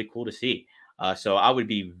was really cool to see. So I would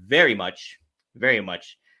be very much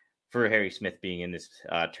for Harry Smith being in this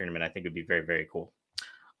tournament. I think it would be very, very cool.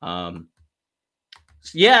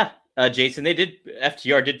 Jason,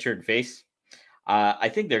 FTR did turn face. I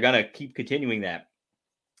think they're going to keep continuing that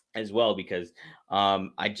as well, because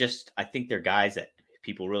I think they're guys that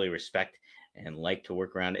people really respect and like to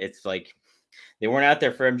work around. It's like they weren't out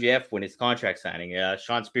there for MJF when his contract signing.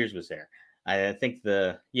 Sean Spears was there. I think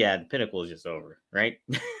the pinnacle is just over, right?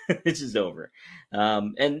 It's just over.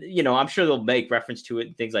 And, I'm sure they'll make reference to it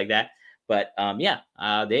and things like that. But,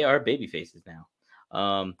 they are baby faces now.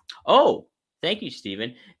 Thank you,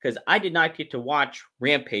 Steven, because I did not get to watch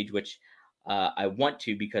Rampage, which I want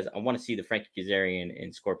to, because I want to see the Frankie Kazarian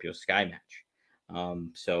and Scorpio Sky match.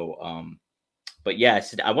 But yeah,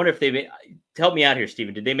 I wonder if they help me out here,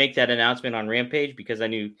 Steven. Did they make that announcement on Rampage? Because I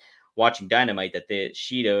knew watching Dynamite that they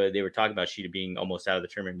were talking about Shida being almost out of the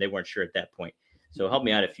tournament. They weren't sure at that point. So help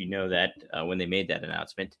me out if you know that when they made that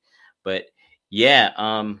announcement. But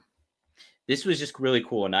yeah, this was just really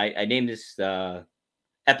cool. And I named this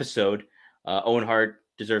episode Owen Hart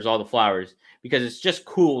Deserves All the Flowers, because it's just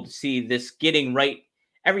cool to see this getting right,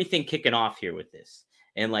 everything kicking off here with this,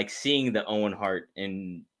 and like seeing the Owen Hart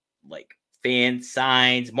and like fan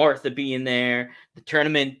signs, Martha being there, the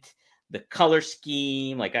tournament, the color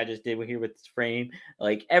scheme, like I just did here with this frame,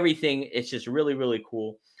 like everything. It's just really, really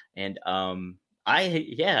cool. And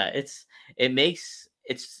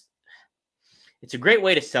it's a great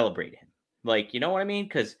way to celebrate him. Like, you know what I mean?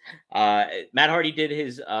 Because Matt Hardy did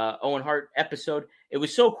his Owen Hart episode. It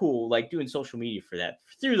was so cool, like doing social media for that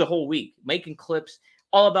through the whole week, making clips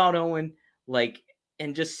all about Owen, like,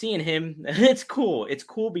 and just seeing him. It's cool. It's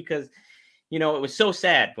cool because, it was so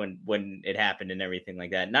sad when it happened and everything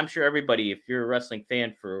like that. And I'm sure everybody, if you're a wrestling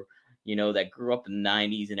fan that grew up in the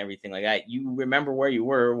 90s and everything like that, you remember where you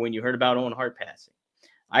were when you heard about Owen Hart passing.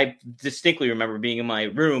 I distinctly remember being in my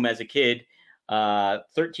room as a kid,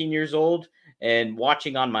 13 years old, and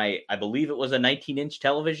watching on I believe it was a 19-inch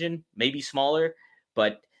television, maybe smaller,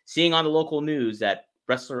 but seeing on the local news that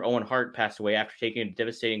wrestler Owen Hart passed away after taking a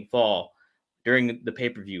devastating fall during the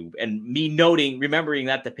pay-per-view, and me remembering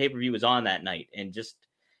that the pay-per-view was on that night, and just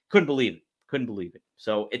couldn't believe it.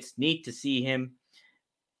 So it's neat to see him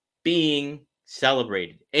being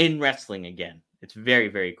celebrated in wrestling again. It's very,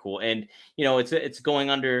 very cool. And, it's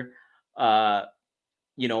going under,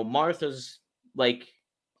 Martha's like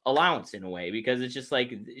allowance in a way, because it's just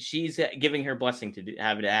like she's giving her blessing to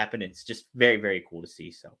have it happen. It's just very, very cool to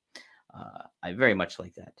see. So I very much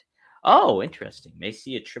like that. Oh, interesting. May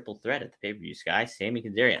see a triple threat at the pay-per-view, Sky, Sami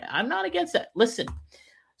Kazarian. I'm not against that. Listen,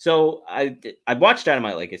 so I watched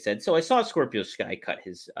Dynamite, like I said. So I saw Scorpio Sky cut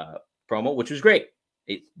his promo, which was great.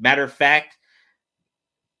 Matter of fact,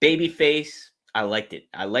 babyface, I liked it.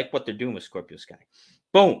 I like what they're doing with Scorpio Sky.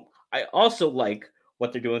 Boom. I also like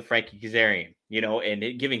what they're doing with Frankie Kazarian,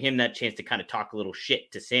 and giving him that chance to kind of talk a little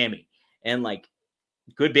shit to Sami. And like,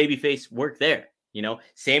 good babyface work there.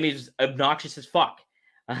 Sammy's obnoxious as fuck.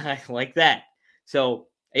 I like that. So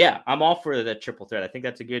yeah, I'm all for the triple threat. I think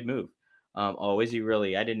that's a good move. Is he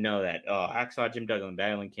really? I didn't know that. Oh, Hacksaw Jim Duggan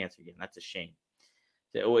battling cancer again. That's a shame.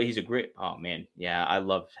 He's a great. Oh man, yeah, I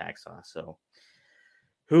love Hacksaw. So,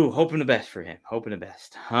 hoping the best for him. Hoping the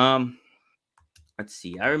best. Let's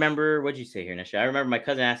see. I remember, what'd you say here, Nisha? I remember my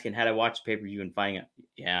cousin asking, had I watched pay-per-view and finding out.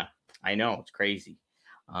 Yeah, I know. It's crazy.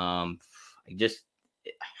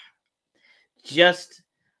 Just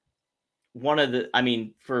one of the, I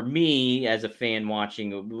mean, for me as a fan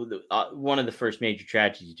watching, one of the first major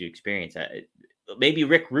tragedies to experience. Maybe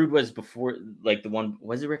Rick Rude was before, like the one,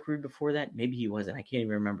 was it Rick Rude before that? Maybe he wasn't. I can't even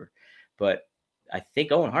remember. But I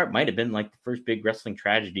think Owen Hart might have been like the first big wrestling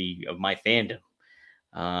tragedy of my fandom.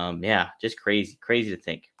 Yeah, just crazy to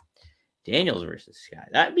think. Daniels versus Sky.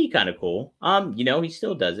 That'd be kind of cool. He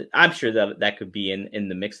still does it. I'm sure that could be in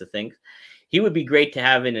the mix of things. He would be great to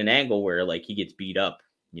have in an angle where like he gets beat up.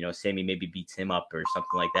 Sammy maybe beats him up or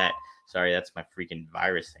something like that. Sorry, that's my freaking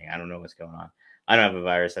virus thing. I don't know what's going on. I don't have a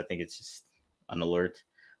virus. I think it's just an alert,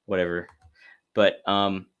 whatever. But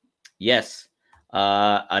yes.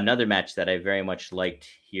 Another match that I very much liked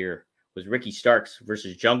here was Ricky Starks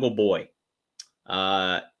versus Jungle Boy.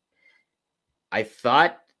 I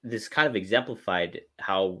thought this kind of exemplified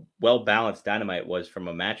how well balanced Dynamite was from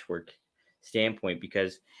a match work standpoint,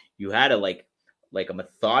 because you had a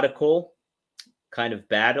methodical kind of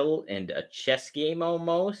battle and a chess game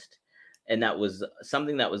almost, and that was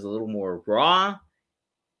something that was a little more raw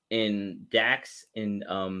in Dax and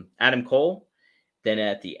Adam Cole. Then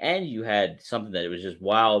at the end, you had something that was just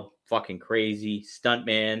wild, fucking crazy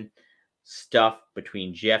stuntman stuff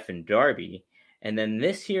between Jeff and Darby. And then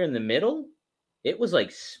this here in the middle, it was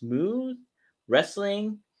like smooth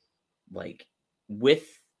wrestling, like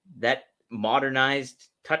with that modernized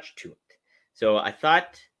touch to it. So I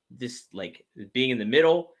thought this, like being in the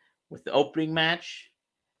middle with the opening match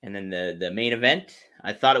and then the main event,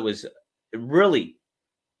 I thought it was really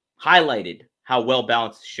highlighted how well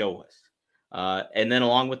balanced the show was. And then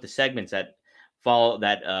along with the segments that follow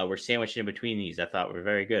that were sandwiched in between these, I thought were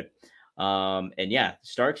very good. And yeah,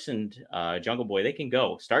 Starks and Jungle Boy, they can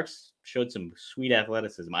go. Starks showed some sweet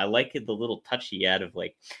athleticism. I like the little touch he had of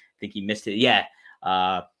like, I think he missed it. Yeah.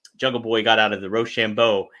 Jungle Boy got out of the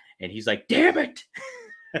Rochambeau and he's like, damn it.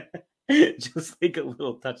 Just like a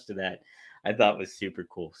little touch to that. I thought was super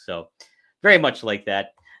cool. So very much like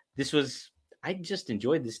that. I just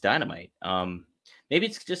enjoyed this Dynamite. Maybe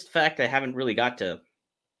it's just the fact I haven't really got to, I've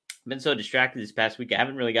been so distracted this past week. I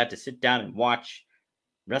haven't really got to sit down and watch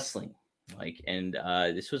wrestling. And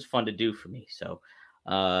this was fun to do for me. So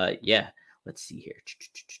yeah, let's see here.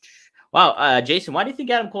 Wow. Jason, why do you think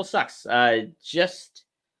Adam Cole sucks? Just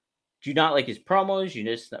do you not like his promos? You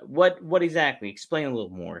just, what exactly? Explain a little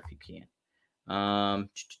more if you can.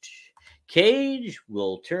 Cage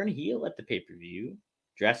will turn heel at the pay-per-view.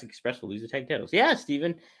 Jurassic Express will lose the tag titles. Yeah,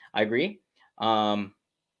 Steven, I agree. Trying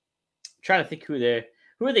to think who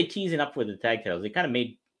are they teasing up for the tag titles? They kind of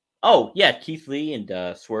made, oh yeah, Keith Lee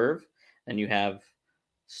and Swerve. Then you have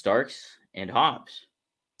Starks and Hobbs,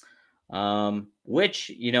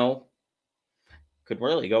 which could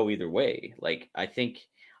really go either way. Like I think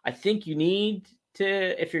you need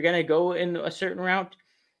to, if you're gonna go in a certain route,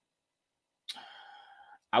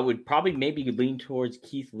 I would probably maybe lean towards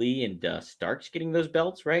Keith Lee and Starks getting those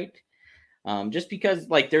belts, right? Just because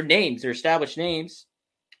like they're established names,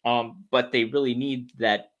 but they really need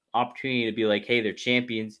that opportunity to be like, hey, they're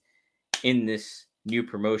champions in this new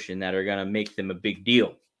promotion that are gonna make them a big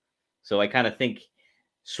deal. So I kind of think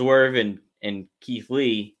Swerve and Keith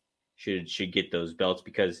Lee should get those belts,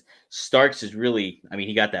 because Starks is really, I mean,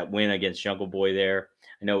 he got that win against Jungle Boy there.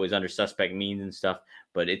 I know it was under suspect means and stuff,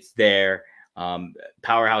 but it's there.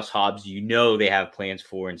 Powerhouse Hobbs, they have plans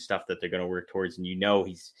for and stuff that they're going to work towards, and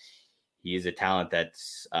he is a talent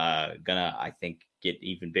that's gonna, I think, get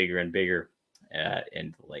even bigger and bigger,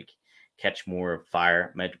 and like catch more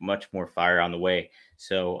fire, much more fire on the way.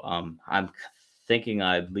 So I'm thinking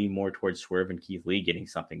I'd lean more towards Swerve and Keith Lee getting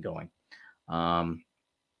something going. You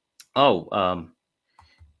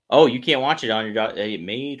can't watch it on your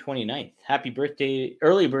May 29th. Happy birthday,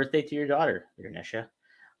 early birthday to your daughter, Nesha.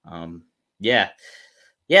 Yeah,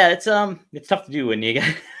 it's tough to do when you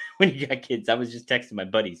got kids. I was just texting my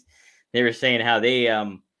buddies. They were saying how they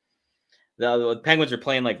the Penguins are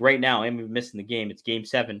playing like right now. I'm missing the game. It's game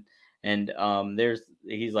 7, and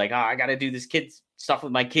he's like, I got to do this kids stuff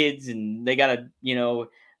with my kids, and they got to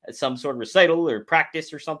some sort of recital or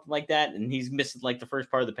practice or something like that, and he's missing like the first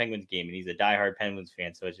part of the Penguins game, and he's a diehard Penguins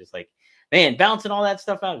fan. So it's just like, man, balancing all that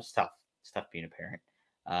stuff out is tough. It's tough being a parent.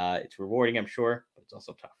 It's rewarding, I'm sure, but it's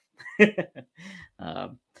also tough.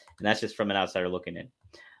 And that's just from an outsider looking in.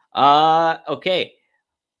 Okay,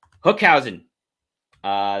 Hookhausen.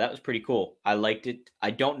 That was pretty cool. I liked it. I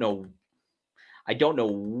don't know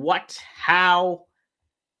how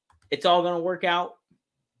it's all going to work out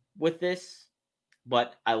with this,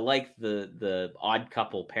 but I like the odd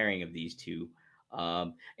couple pairing of these two.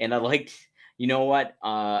 And I liked,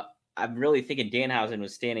 I'm really thinking Danhausen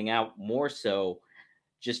was standing out more so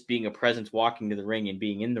just being a presence, walking to the ring and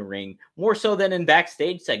being in the ring, more so than in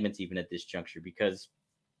backstage segments, even at this juncture, because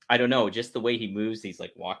I don't know, just the way he moves, he's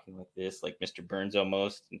like walking like this, like Mr. Burns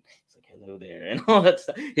almost. And he's like, hello there, and all that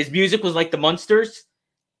stuff. His music was like the Munsters.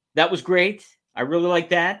 That was great. I really like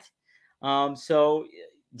that. So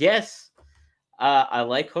yes, I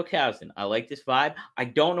like Hookhausen. I like this vibe. I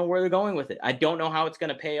don't know where they're going with it. I don't know how it's going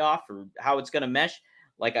to pay off or how it's going to mesh.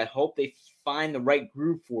 Like, I hope they find the right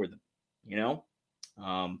groove for them, you know?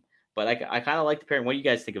 But I kind of like the pairing. What do you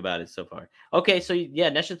guys think about it so far? Okay, so yeah,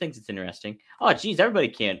 Nesha thinks it's interesting. Oh, geez, everybody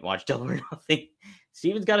can't watch Double or Nothing.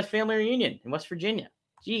 Steven's got a family reunion in West Virginia.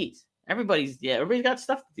 Jeez, everybody's got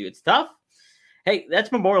stuff to do. It's tough. Hey,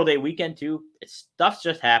 that's Memorial Day weekend too. Stuff's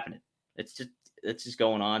just happening. It's just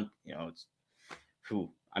going on. You know,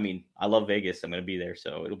 I mean, I love Vegas. I'm gonna be there,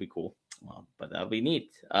 so it'll be cool. But that'll be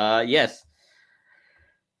neat. Yes.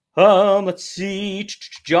 Let's see.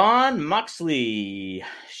 Jon Moxley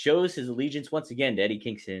shows his allegiance once again to Eddie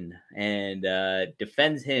Kingston and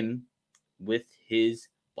defends him with his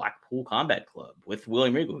Blackpool Combat Club with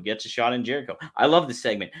William Regal, who gets a shot in Jericho. I love this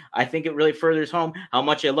segment. I think it really furthers home how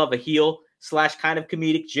much I love a heel / kind of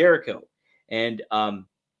comedic Jericho. And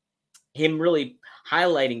him really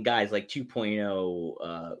highlighting guys like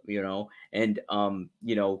 2.0, you know, and,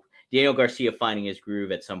 you know, Daniel Garcia finding his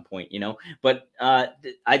groove at some point, you know. But I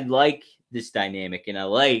like this dynamic, and I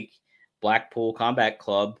like Blackpool Combat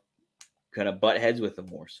Club kind of butt heads with them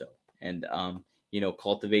more so. And, you know,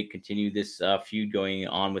 continue this feud going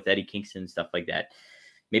on with Eddie Kingston and stuff like that.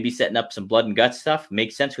 Maybe setting up some blood and guts stuff.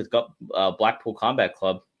 Makes sense with Blackpool Combat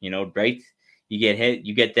Club, you know, right?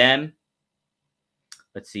 You get them.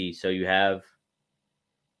 Let's see. So you have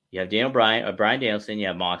Brian Danielson, you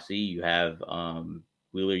have Moxley, you have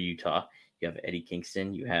Wheeler Utah, you have Eddie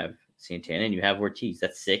Kingston, you have Santana, and you have Ortiz.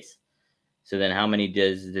 That's 6. So then how many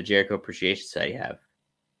does the Jericho Appreciation Society have?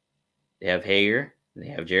 They have Hager, they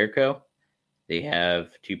have Jericho, they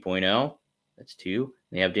have 2.0, that's 2.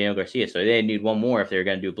 They have Daniel Garcia. So they need one more if they're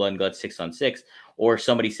going to do blood and guts 6-on-6, or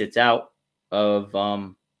somebody sits out of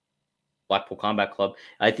Blackpool Combat Club.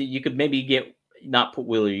 I think you could maybe not put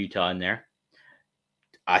Wheeler Utah in there.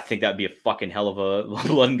 I think that'd be a fucking hell of a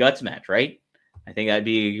blood and guts match, right? I think that'd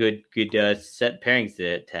be a good set pairings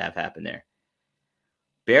to have happen there.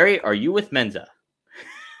 Barry, are you with Menza?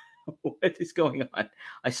 What is going on?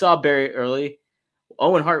 I saw Barry early.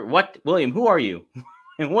 Owen Hart, what? William, who are you?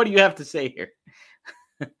 And what do you have to say here?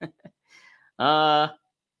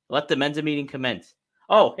 Let the Menza meeting commence.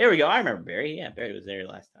 Oh, here we go. I remember Barry. Yeah, Barry was there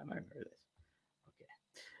last time. I remember this. Okay.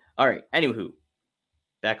 All right. Anywho,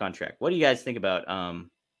 back on track. What do you guys think about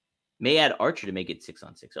may add Archer to make it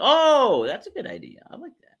 6-on-6? Oh, that's a good idea. I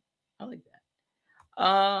like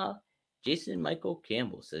that. Jason Michael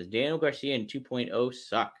Campbell says Daniel Garcia and 2.0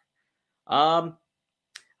 suck. I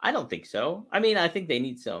don't think so. I mean, I think they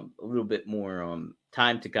need a little bit more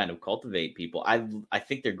time to kind of cultivate people. I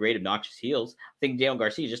think they're great obnoxious heels. I think Daniel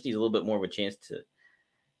Garcia just needs a little bit more of a chance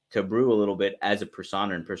to brew a little bit as a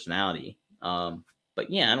persona and personality. But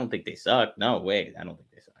yeah, I don't think they suck. No way. I don't think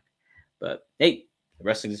they suck. But hey,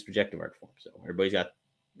 wrestling is a subjective art form, so everybody's got,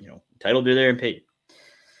 you know, entitled to their opinion.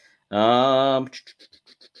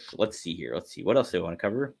 Let's see here. Let's see what else do I want to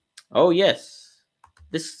cover. Oh yes,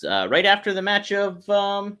 this right after the match of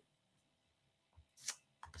CM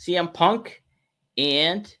Punk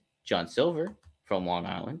and John Silver from Long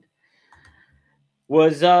Island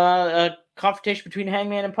was a confrontation between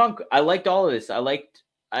Hangman and Punk. I liked all of this.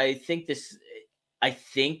 I think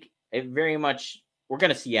it very much, we're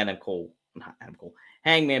gonna see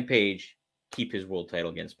Hangman Page keep his world title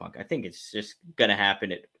against Punk. I think it's just gonna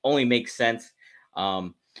happen. It only makes sense.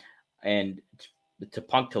 And to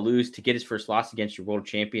Punk to lose, to get his first loss against your world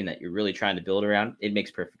champion that you're really trying to build around, it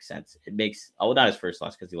makes perfect sense. It makes, not his first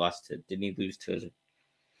loss, because he lost to, didn't he lose to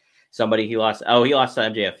somebody? He lost to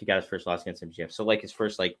MJF. He got his first loss against MJF. So like his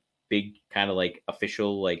first like big kind of like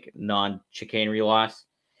official like non-chicanery loss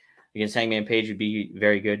against Hangman Page would be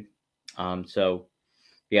very good. So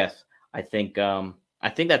yes, I think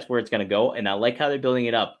that's where it's going to go. And I like how they're building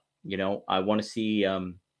it up. You know, I want to see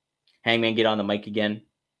Hangman get on the mic again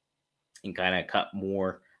and kind of cut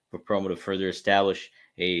more of a promo to further establish,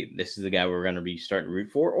 hey, this is the guy we're going to be starting to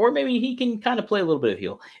root for. Or maybe he can kind of play a little bit of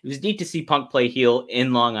heel. It was neat to see Punk play heel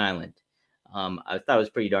in Long Island. I thought it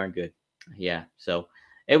was pretty darn good. Yeah, so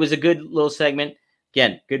it was a good little segment.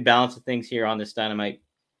 Again, good balance of things here on this Dynamite.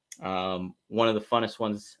 One of the funnest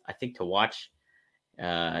ones, I think, to watch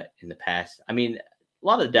in the past. I mean, a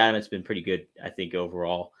lot of the Dynamite's been pretty good, I think,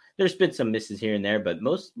 overall. There's been some misses here and there, but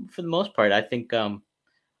for the most part, I think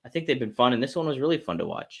they've been fun, and this one was really fun to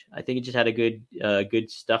watch. I think it just had a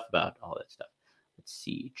good stuff about all that stuff. Let's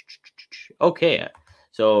see. Okay.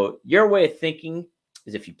 So your way of thinking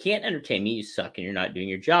is if you can't entertain me, you suck and you're not doing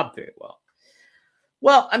your job very well.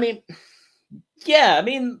 Well, I mean, yeah, I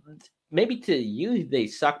mean, maybe to you they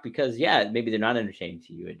suck because maybe they're not entertaining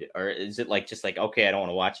to you, or is it like just like okay, I don't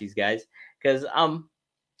want to watch these guys because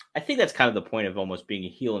I think that's kind of the point of almost being a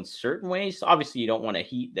heel in certain ways. So obviously, you don't want a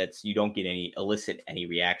heat that's you don't get any elicit any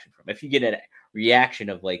reaction from. If you get a reaction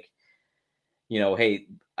of like, hey,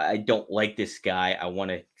 I don't like this guy, I want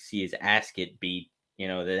to see his ass get beat,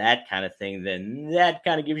 that kind of thing, then that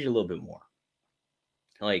kind of gives you a little bit more.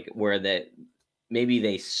 Like where that maybe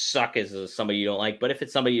they suck as somebody you don't like, but if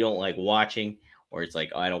it's somebody you don't like watching, or it's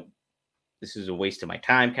like, oh, this is a waste of my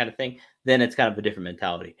time kind of thing, then it's kind of a different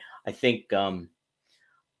mentality. I think I'm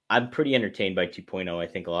pretty entertained by 2.0, I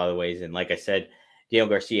think a lot of the ways. And like I said, Daniel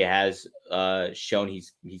Garcia has shown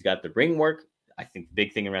he's got the ring work. I think the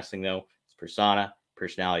big thing in wrestling though is persona,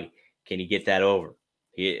 personality. Can he get that over?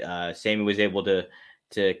 Sammy was able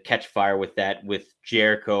to catch fire with that, with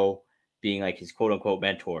Jericho being like his quote unquote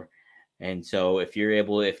mentor. And so if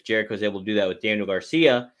Jericho's able to do that with Daniel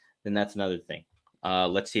Garcia, then that's another thing.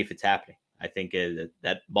 Let's see if it's happening. I think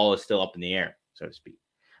that ball is still up in the air, so to speak.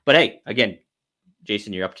 But hey, again,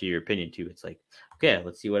 Jason, you're up to your opinion too. It's like, okay,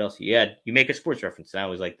 let's see what else you had. You make a sports reference, and I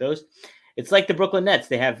always like those. It's like the Brooklyn Nets.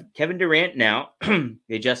 They have Kevin Durant now.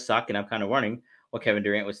 They just suck, and I'm kind of wondering what Kevin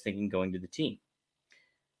Durant was thinking going to the team.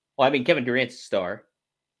 Well, I mean, Kevin Durant's a star.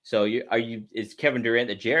 So is Kevin Durant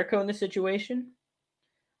the Jericho in this situation?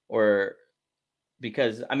 Or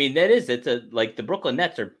because I mean like the Brooklyn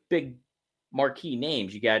Nets are big marquee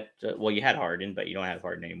names. You got you had Harden, but you don't have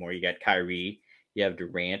Harden anymore. You got Kyrie, you have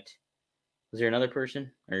Durant. Was there another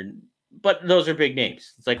person? But those are big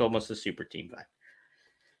names. It's like almost a super team vibe.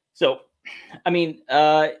 So, I mean,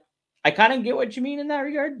 I kind of get what you mean in that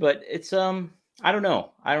regard, but it's I don't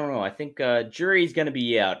know. I think jury's going to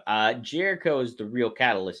be out. Jericho is the real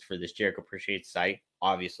catalyst for this Jericho Appreciates site,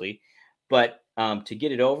 obviously. But to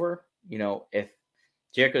get it over, if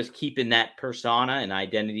Jericho's keeping that persona and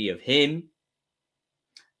identity of him,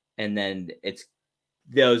 and then it's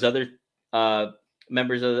those other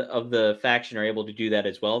members of the faction are able to do that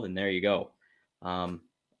as well, then there you go. And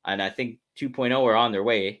I think 2.0 are on their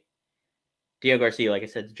way. Daniel Garcia, like I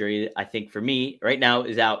said, the jury, I think for me right now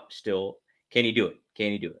is out still. Can he do it?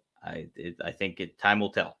 Can he do it? I think time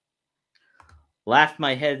will tell. Laughed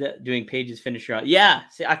my head doing Paige's finisher. Yeah,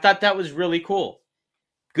 see, I thought that was really cool.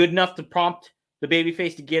 Good enough to prompt the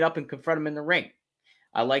babyface to get up and confront him in the ring.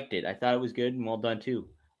 I liked it. I thought it was good and well done too.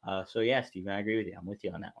 So yeah, Steven, I agree with you. I'm with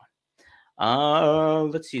you on that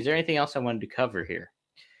one. Let's see. Is there anything else I wanted to cover here?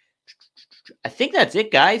 I think that's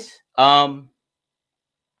it, guys. I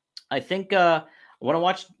think I want to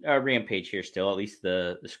watch Rampage here still, at least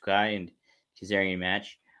the Sky and Kazarian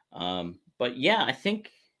match. But yeah, I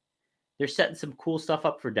think they're setting some cool stuff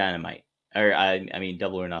up for Dynamite. Or I mean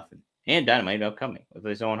Double or Nothing. And Dynamite upcoming with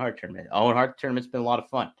his Owen Hart tournament. Owen Hart tournament's been a lot of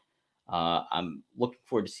fun. I'm looking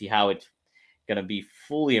forward to see how it's going to be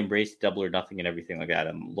fully embraced, Double or Nothing and everything like that.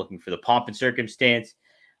 I'm looking for the pomp and circumstance,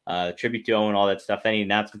 tribute to Owen, all that stuff. Any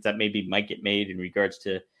announcements that maybe might get made in regards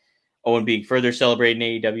to Owen being further celebrated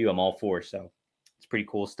in AEW, I'm all for. So it's pretty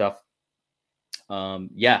cool stuff.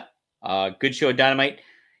 Good show at Dynamite.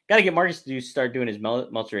 Got to get Marcus to start doing his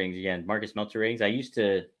Meltzer ratings again. Marcus Meltzer ratings.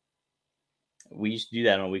 We used to do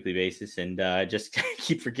that on a weekly basis, and just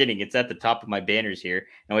keep forgetting. It's at the top of my banners here.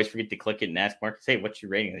 I always forget to click it and ask Marcus, hey, what's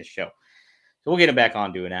your rating of this show? So we'll get him back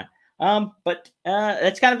on doing that. But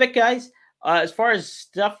that's kind of it, guys. As far as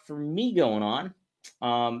stuff for me going on,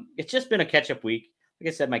 it's just been a catch-up week. Like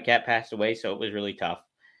I said, my cat passed away, so it was really tough.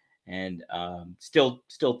 And still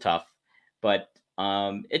tough. But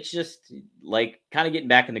it's just like kind of getting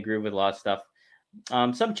back in the groove with a lot of stuff.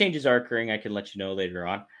 Some changes are occurring. I can let you know later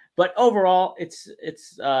on. But overall, it's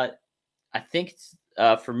I think it's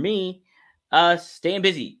for me, staying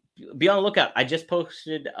busy. Be on the lookout. I just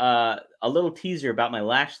posted a little teaser about my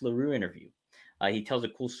Lash LaRue interview. He tells a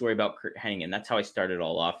cool story about Kurt Hennig, and that's how I started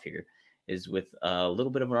all off here, is with a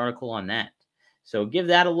little bit of an article on that. So give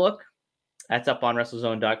that a look. That's up on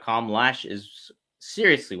WrestleZone.com. Lash is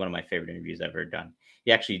seriously one of my favorite interviews I've ever done.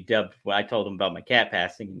 He actually dubbed, well, I told him about my cat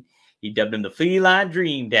passing, and he dubbed him the Feline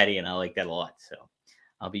Dream Daddy, and I like that a lot. So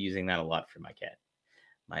I'll be using that a lot for my cat,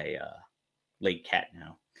 my late cat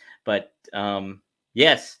now. But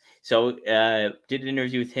yes, so did an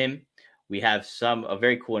interview with him. We have a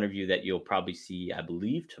very cool interview that you'll probably see, I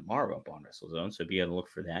believe, tomorrow up on WrestleZone. So be on the look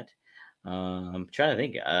for that. I'm trying to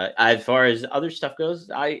think. As far as other stuff goes,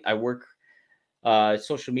 I work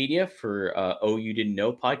social media for Oh You Didn't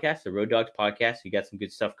Know podcast, the Road Dogs podcast. We got some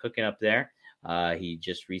good stuff cooking up there. He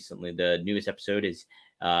just recently, the newest episode is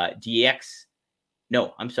DX.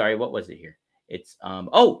 No, I'm sorry. What was it here? It's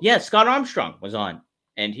Scott Armstrong was on,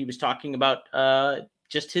 and he was talking about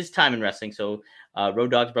just his time in wrestling. So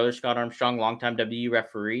Road Dogg's brother, Scott Armstrong, longtime WWE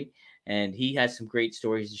referee, and he has some great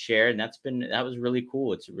stories to share. And that was really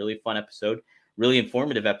cool. It's a really fun episode, really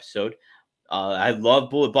informative episode. I love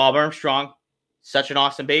Bullet Bob Armstrong. Such an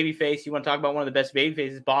awesome babyface. You want to talk about one of the best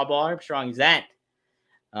babyfaces? Bob Armstrong is that.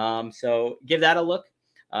 So give that a look.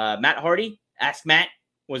 Matt Hardy, Ask Matt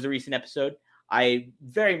was a recent episode. I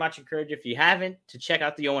very much encourage, if you haven't, to check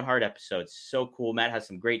out the Owen Hart episodes. So cool. Matt has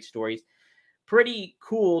some great stories. Pretty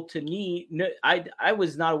cool to me. I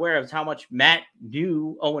was not aware of how much Matt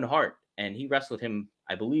knew Owen Hart, and he wrestled him,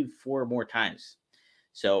 I believe, 4 more times.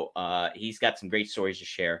 So he's got some great stories to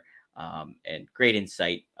share and great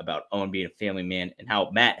insight about Owen being a family man and how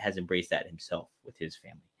Matt has embraced that himself with his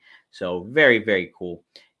family. So very, very cool.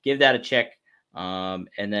 Give that a check. And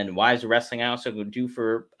then Wives of Wrestling, I also go do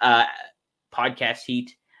for Podcast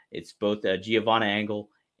Heat. It's both Giovanna Angle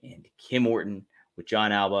and Kim Orton with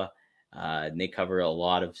John Alba. And they cover a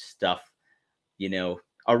lot of stuff,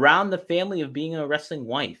 around the family of being a wrestling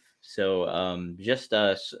wife. So just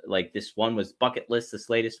like this one was Bucket List, this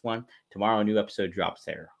latest one. Tomorrow, a new episode drops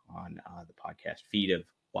there on the podcast feed of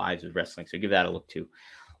Wives of Wrestling. So give that a look too.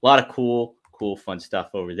 A lot of cool, fun stuff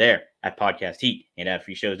over there at Podcast Heat and at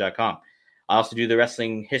freeshows.com. I also do the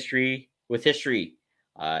Wrestling History with History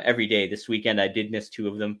every day. This weekend, I did miss 2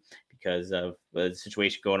 of them because of the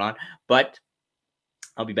situation going on, but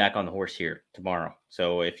I'll be back on the horse here tomorrow.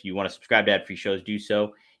 So if you want to subscribe to Ad Free Shows, do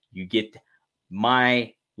so. You get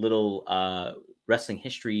my little wrestling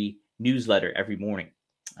history newsletter every morning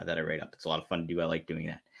that I write up. It's a lot of fun to do. I like doing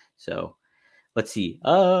that. So let's see.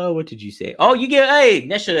 What did you say? Oh, you get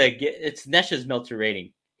Nesha. It's Nesha's Meltzer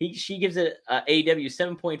rating. She gives it AEW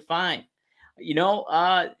 7.5.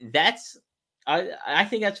 That's I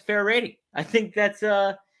think that's a fair rating. I think that's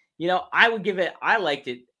I would give it. I liked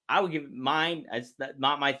it. I would give mine. It's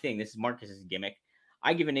not my thing. This is Marcus's gimmick.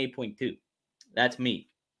 I give an 8.2. That's me.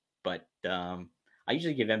 But I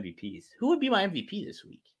usually give MVPs. Who would be my MVP this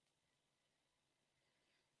week?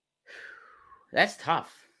 That's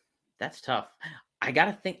tough. I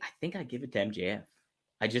gotta think. I think I give it to MJF.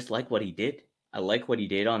 I just like what he did. I like what he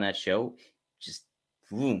did on that show. Just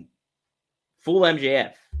boom, full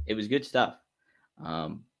MJF. It was good stuff.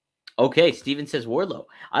 Okay, Steven says Wardlow.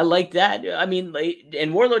 I like that. I mean,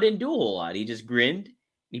 and Wardlow didn't do a whole lot. He just grinned.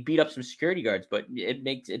 He beat up some security guards, but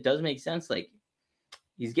it does make sense. Like,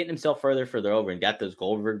 he's getting himself further over and got those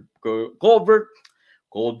Goldberg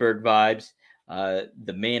vibes.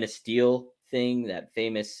 The Man of Steel thing, that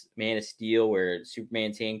famous Man of Steel where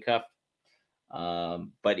Superman's handcuffed.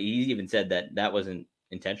 But he even said that wasn't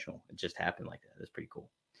intentional. It just happened like that. That's pretty cool.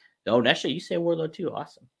 Oh, Nesha, you say Wardlow too.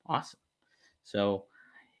 Awesome. So,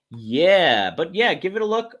 yeah, but yeah, give it a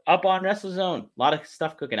look up on WrestleZone. A lot of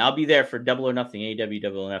stuff cooking. I'll be there for Double or Nothing, AEW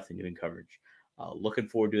Double or Nothing doing coverage. Looking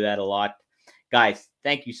forward to that a lot. Guys,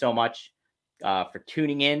 thank you so much for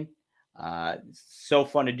tuning in. So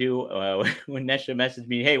fun to do. When Nesha messaged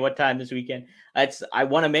me, hey, what time this weekend? I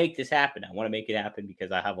want to make this happen. I want to make it happen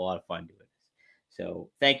because I have a lot of fun doing this. So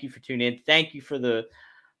thank you for tuning in. Thank you for the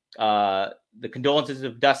condolences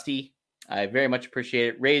of Dusty. I very much appreciate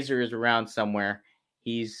it. Razor is around somewhere.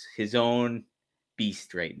 He's his own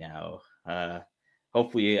beast right now.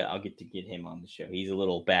 Hopefully I'll get to get him on the show. He's a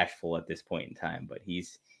little bashful at this point in time, but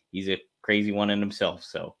he's a crazy one in himself.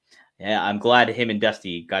 So yeah, I'm glad him and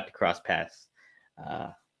Dusty got to cross paths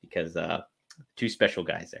because 2 special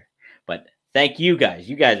guys there. But thank you guys.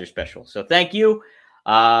 You guys are special. So thank you.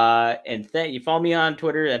 And you follow me on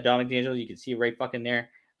Twitter at Dominic D'Angelo. You can see it right fucking there.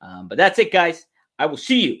 But that's it, guys. I will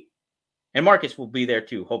see you. And Marcus will be there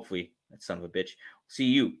too. Hopefully, that son of a bitch. See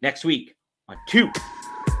you next week on 2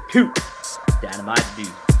 Dynamite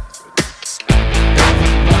Dudes.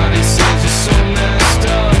 Everybody says you're so mad.